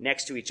it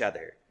next to each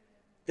other.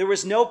 There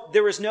was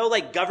no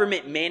like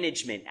government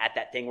management at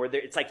that thing where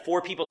it's like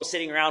 4 people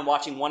sitting around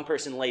watching one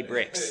person lay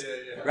bricks,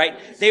 right?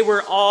 They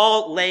were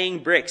all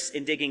laying bricks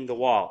and digging the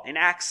wall. In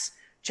Acts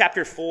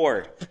chapter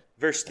 4,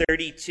 verse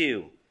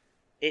 32,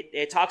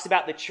 it talks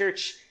about the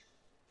church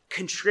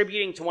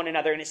contributing to one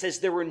another. And it says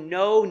there were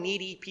no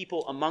needy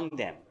people among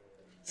them.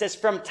 It says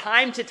from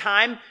time to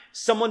time,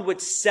 someone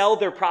would sell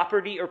their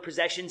property or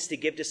possessions to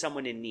give to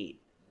someone in need.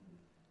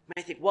 And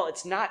I think, well,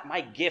 it's not my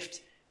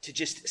gift to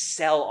just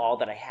sell all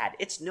that I had.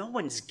 It's no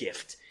one's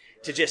gift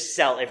to just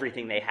sell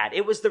everything they had.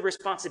 It was the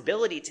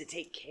responsibility to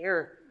take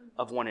care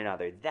of one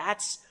another.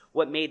 That's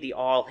what made the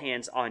all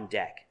hands on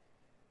deck.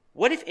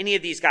 What if any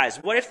of these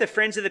guys, what if the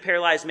friends of the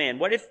paralyzed man,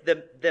 what if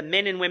the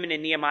men and women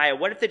in Nehemiah,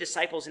 what if the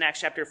disciples in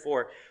Acts chapter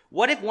 4,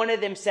 what if one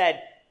of them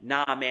said,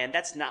 nah, man,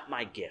 that's not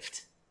my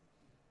gift.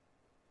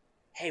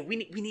 Hey, we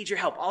need your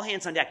help. All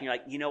hands on deck. And you're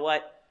like, you know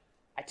what?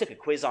 I took a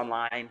quiz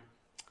online.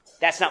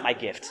 That's not my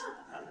gift.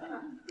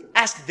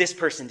 Ask this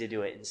person to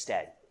do it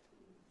instead.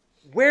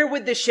 Where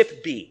would the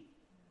ship be?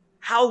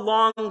 How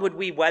long would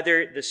we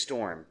weather the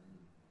storm?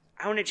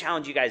 I want to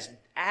challenge you guys.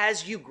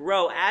 As you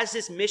grow, as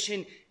this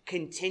mission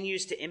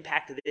continues to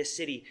impact this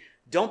city,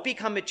 don't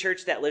become a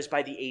church that lives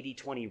by the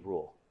 80-20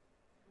 rule.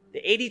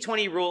 The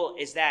 80-20 rule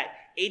is that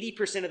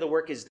 80% of the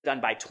work is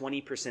done by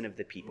 20% of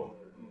the people.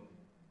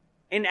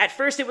 And at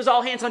first it was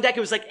all hands on deck.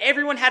 It was like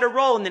everyone had a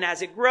role. And then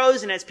as it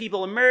grows and as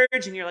people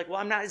emerge and you're like, well,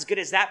 I'm not as good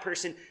as that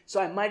person,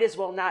 so I might as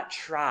well not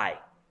try.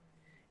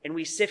 And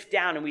we sift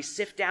down and we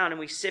sift down and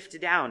we sift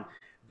down.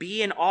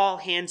 Be an all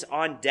hands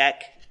on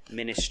deck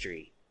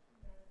ministry.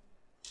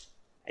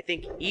 I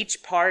think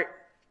each part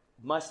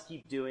must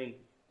keep doing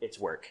its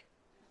work.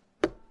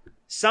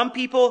 Some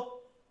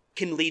people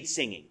can lead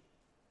singing,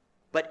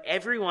 but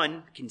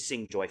everyone can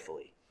sing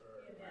joyfully.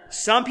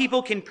 Some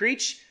people can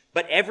preach,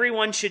 but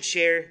everyone should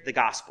share the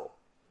gospel.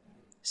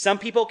 Some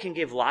people can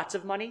give lots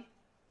of money,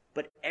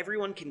 but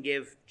everyone can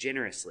give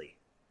generously.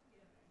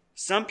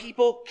 Some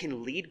people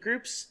can lead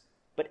groups,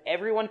 but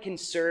everyone can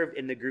serve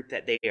in the group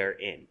that they are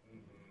in.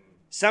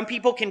 Some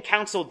people can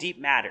counsel deep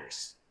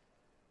matters,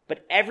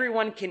 but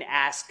everyone can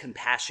ask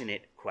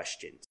compassionate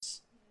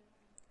questions.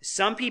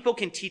 Some people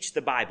can teach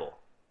the Bible,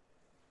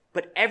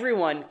 but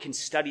everyone can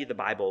study the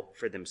Bible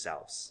for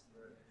themselves.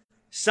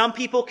 Some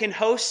people can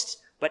host,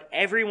 but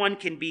everyone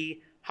can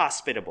be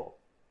hospitable.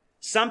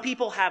 Some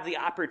people have the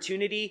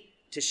opportunity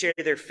to share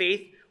their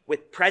faith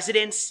with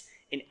presidents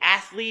and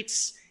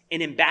athletes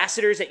and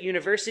ambassadors at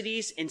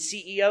universities and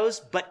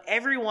CEOs, but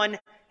everyone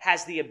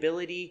has the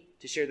ability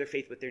to share their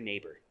faith with their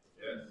neighbor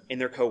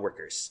and their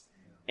coworkers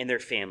and their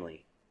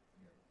family.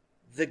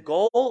 The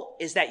goal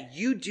is that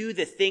you do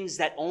the things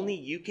that only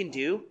you can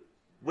do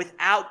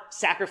without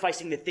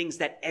sacrificing the things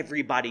that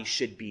everybody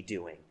should be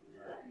doing.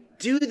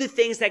 Do the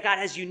things that God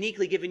has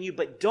uniquely given you,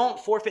 but don't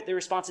forfeit the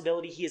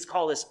responsibility he has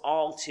called us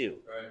all to.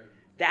 Right.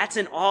 That's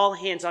an all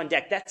hands on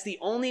deck. That's the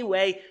only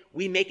way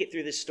we make it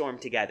through this storm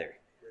together.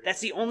 That's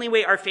the only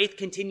way our faith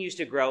continues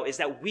to grow, is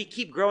that we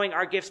keep growing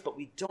our gifts, but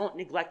we don't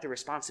neglect the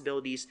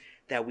responsibilities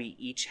that we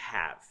each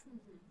have.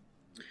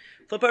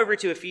 Flip over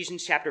to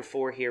Ephesians chapter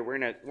 4 here. We're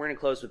gonna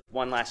close with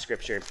one last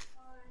scripture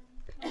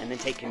and then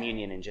take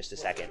communion in just a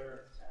second.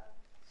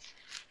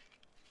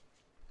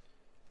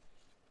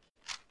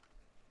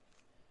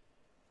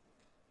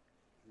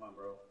 Come on,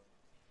 bro.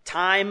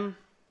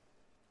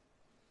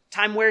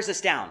 Time wears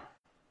us down.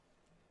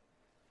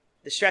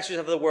 The stressors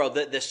of the world,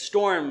 the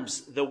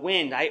storms, the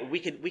wind. We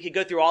could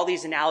go through all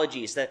these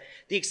analogies. The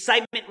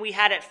excitement we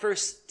had at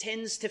first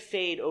tends to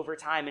fade over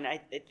time, and I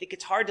think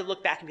it's hard to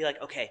look back and be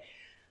like, okay,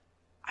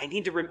 I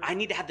need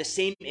to have the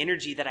same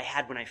energy that I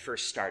had when I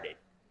first started.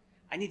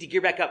 I need to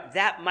gear back up.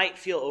 That might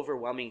feel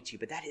overwhelming to you,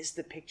 but that is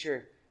the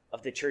picture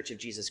of the Church of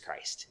Jesus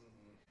Christ.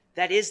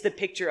 That is the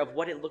picture of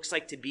what it looks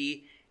like to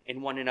be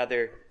in one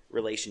another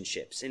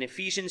relationships. In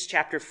Ephesians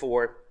chapter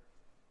 4,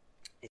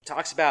 it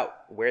talks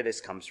about where this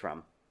comes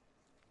from.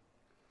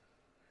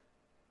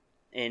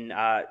 In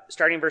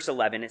starting verse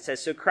 11, it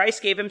says, "So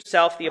Christ gave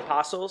himself the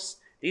apostles."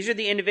 These are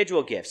the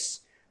individual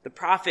gifts. "The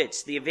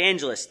prophets, the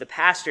evangelists, the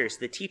pastors,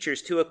 the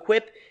teachers, to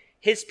equip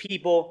his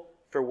people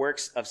for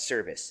works of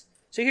service."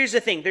 So here's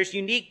the thing. There's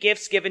unique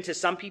gifts given to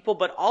some people,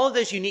 but all of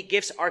those unique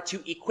gifts are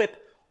to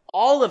equip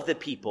all of the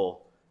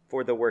people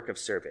for the work of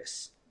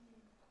service,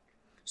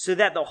 so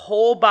that the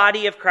whole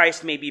body of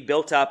Christ may be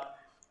built up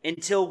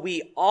until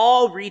we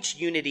all reach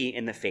unity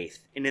in the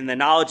faith and in the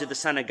knowledge of the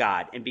Son of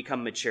God and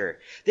become mature.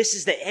 This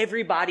is that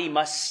everybody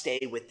must stay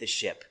with the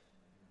ship.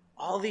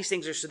 All these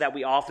things are so that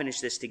we all finish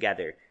this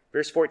together.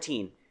 Verse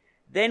 14,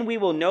 "Then we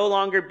will no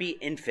longer be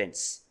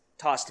infants,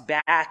 tossed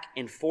back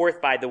and forth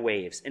by the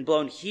waves and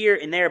blown here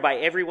and there by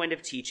every wind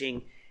of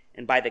teaching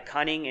and by the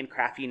cunning and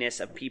craftiness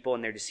of people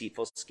and their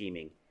deceitful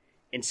scheming.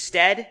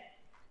 Instead,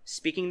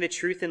 speaking the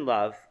truth in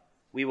love,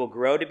 we will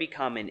grow to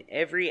become in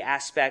every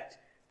aspect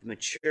the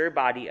mature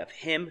body of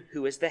him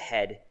who is the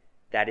head,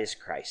 that is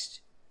Christ.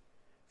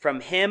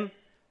 From him,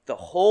 the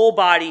whole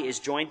body is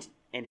joined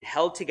and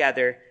held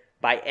together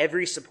by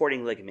every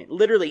supporting ligament."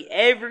 Literally,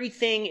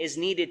 everything is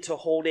needed to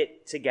hold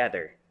it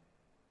together.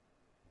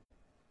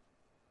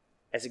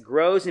 "As it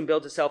grows and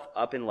builds itself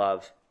up in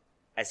love,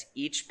 as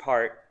each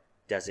part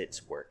does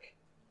its work."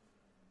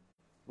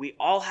 We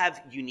all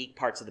have unique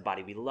parts of the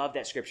body. We love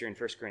that scripture in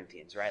 1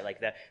 Corinthians, right? Like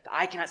the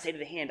eye cannot say to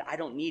the hand, "I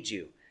don't need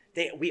you."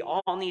 We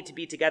all need to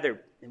be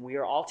together, and we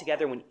are all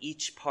together when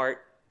each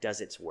part does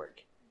its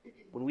work.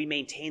 When we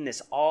maintain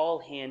this all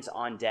hands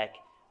on deck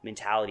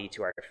mentality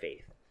to our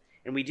faith.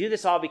 And we do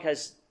this all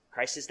because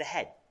Christ is the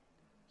head.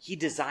 He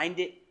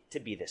designed it to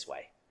be this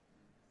way.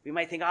 We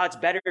might think, it's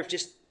better if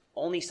just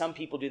only some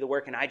people do the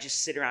work and I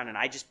just sit around and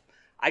I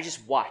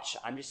just watch.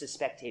 I'm just a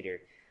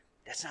spectator.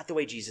 That's not the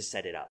way Jesus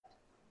set it up.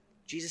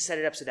 Jesus set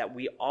it up so that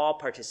we all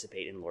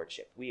participate in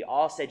lordship. We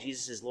all said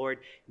Jesus is Lord.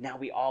 Now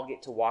we all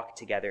get to walk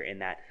together in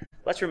that.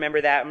 Let's remember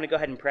that. I'm going to go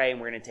ahead and pray,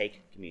 and we're going to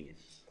take communion.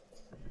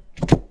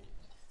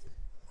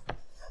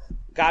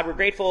 God, we're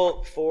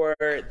grateful for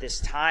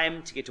this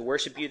time to get to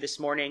worship you this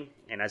morning.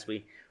 And as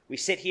we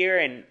sit here,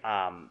 and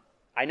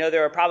I know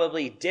there are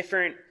probably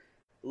different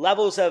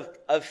levels of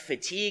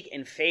fatigue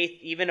and faith,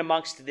 even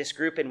amongst this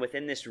group and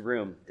within this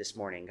room this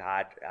morning,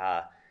 God.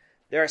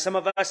 There are some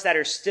of us that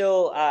are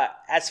still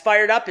as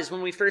fired up as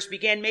when we first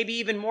began, maybe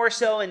even more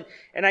so. And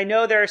I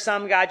know there are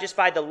some, God, just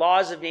by the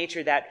laws of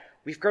nature, that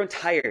we've grown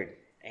tired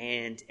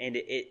and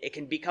it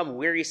can become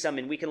wearisome.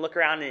 And we can look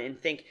around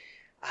and think,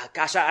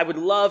 gosh, I would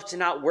love to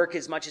not work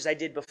as much as I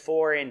did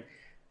before. And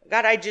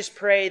God, I just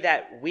pray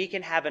that we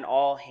can have an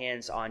all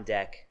hands on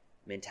deck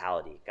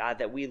mentality. God,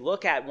 that we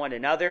look at one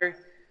another.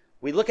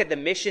 We look at the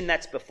mission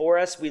that's before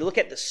us. We look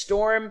at the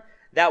storm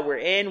that we're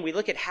in. We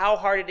look at how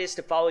hard it is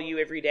to follow you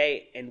every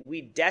day, and we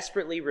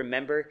desperately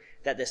remember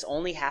that this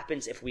only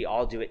happens if we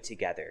all do it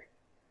together.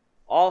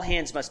 All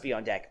hands must be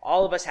on deck.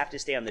 All of us have to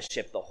stay on the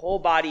ship. The whole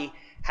body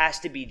has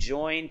to be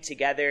joined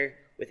together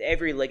with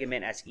every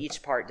ligament as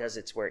each part does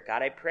its work.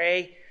 God, I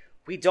pray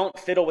we don't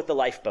fiddle with the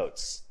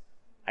lifeboats.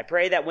 I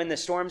pray that when the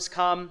storms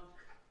come,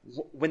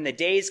 when the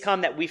days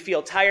come that we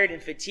feel tired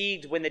and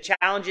fatigued, when the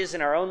challenges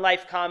in our own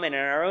life come and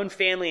in our own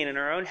family and in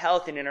our own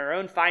health and in our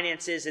own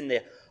finances and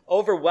the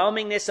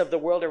overwhelmingness of the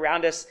world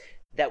around us,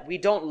 that we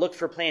don't look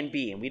for plan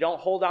B and we don't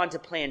hold on to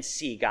plan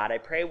C. God, I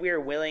pray we are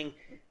willing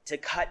to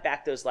cut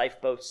back those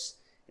lifeboats,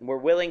 and we're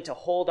willing to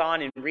hold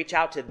on and reach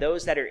out to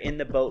those that are in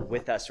the boat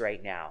with us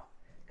right now.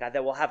 God,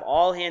 that we'll have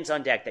all hands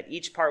on deck, that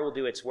each part will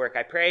do its work.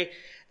 I pray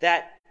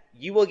that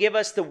you will give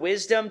us the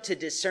wisdom to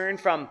discern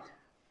from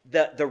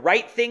the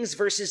right things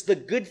versus the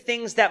good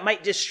things that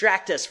might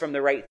distract us from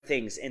the right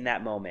things in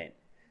that moment.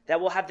 That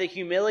we'll have the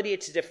humility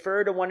to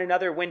defer to one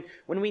another when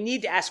we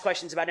need to ask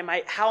questions about,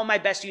 how am I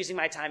best using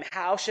my time?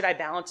 How should I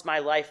balance my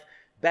life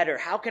better?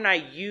 How can I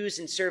use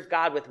and serve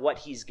God with what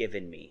he's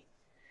given me?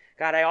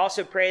 God, I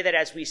also pray that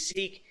as we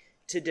seek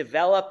to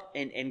develop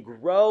and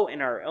grow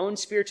in our own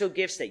spiritual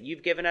gifts that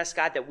you've given us,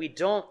 God, that we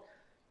don't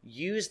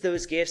use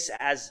those gifts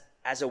as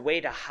a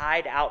way to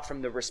hide out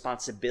from the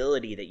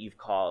responsibility that you've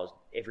called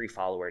every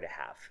follower to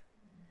have.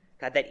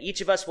 God, that each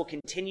of us will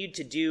continue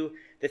to do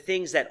the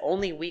things that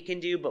only we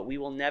can do, but we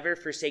will never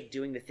forsake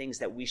doing the things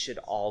that we should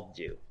all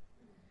do.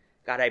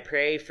 God, I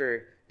pray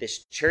for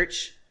this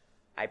church.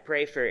 I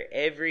pray for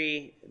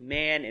every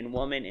man and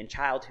woman and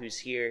child who's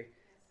here.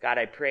 God,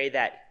 I pray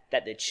that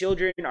the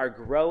children are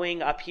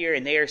growing up here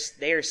and they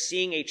are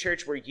seeing a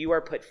church where you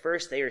are put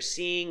first. They are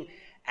seeing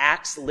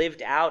acts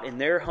lived out in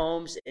their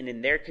homes and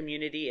in their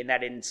community, and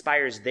that it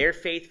inspires their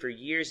faith for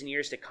years and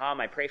years to come.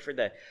 I pray for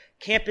the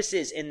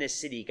campuses in this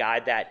city,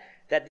 God, that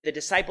the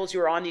disciples who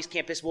are on these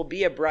campuses will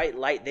be a bright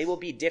light. They will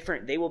be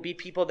different. They will be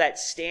people that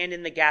stand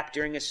in the gap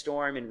during a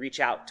storm and reach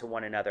out to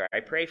one another.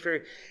 I pray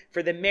for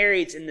the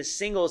marrieds and the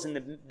singles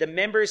and the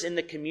members in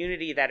the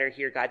community that are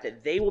here, God,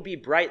 that they will be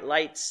bright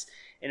lights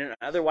in an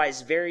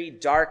otherwise very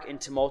dark and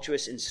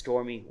tumultuous and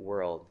stormy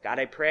world. God,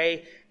 I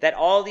pray that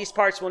all these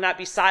parts will not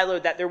be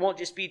siloed, that there won't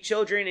just be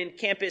children and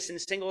campus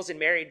and singles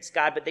and marrieds,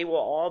 God, but they will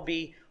all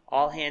be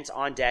all hands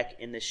on deck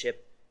in the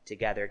ship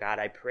together. God,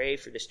 I pray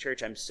for this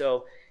church. I'm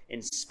so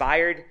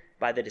inspired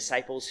by the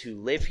disciples who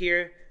live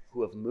here,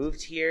 who have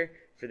moved here,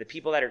 for the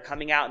people that are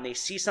coming out and they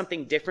see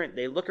something different.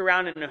 They look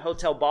around in a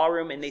hotel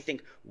ballroom and they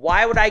think,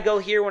 why would I go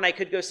here when I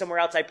could go somewhere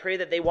else? I pray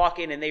that they walk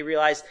in and they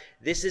realize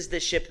this is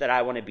the ship that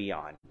I want to be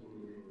on.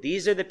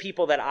 These are the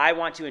people that I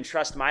want to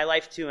entrust my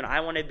life to, and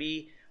I want to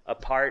be a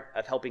part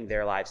of helping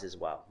their lives as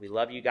well. We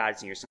love you, God.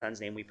 It's in your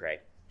son's name we pray.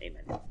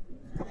 Amen.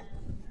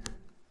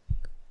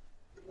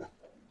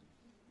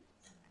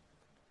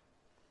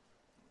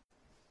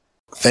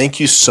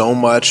 Thank you so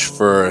much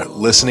for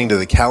listening to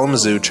the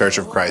Kalamazoo Church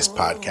of Christ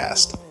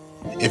podcast.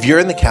 If you're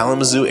in the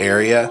Kalamazoo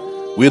area,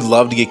 we'd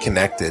love to get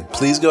connected.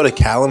 Please go to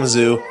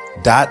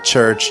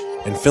kalamazoo.church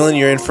and fill in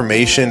your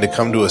information to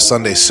come to a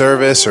Sunday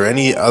service or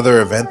any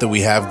other event that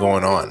we have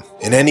going on.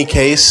 In any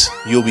case,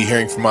 you'll be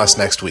hearing from us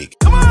next week.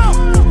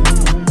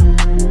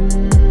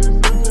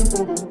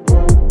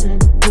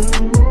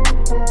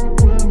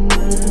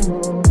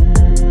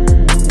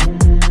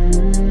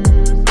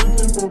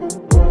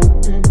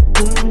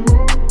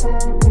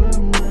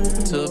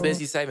 Too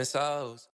busy saving souls.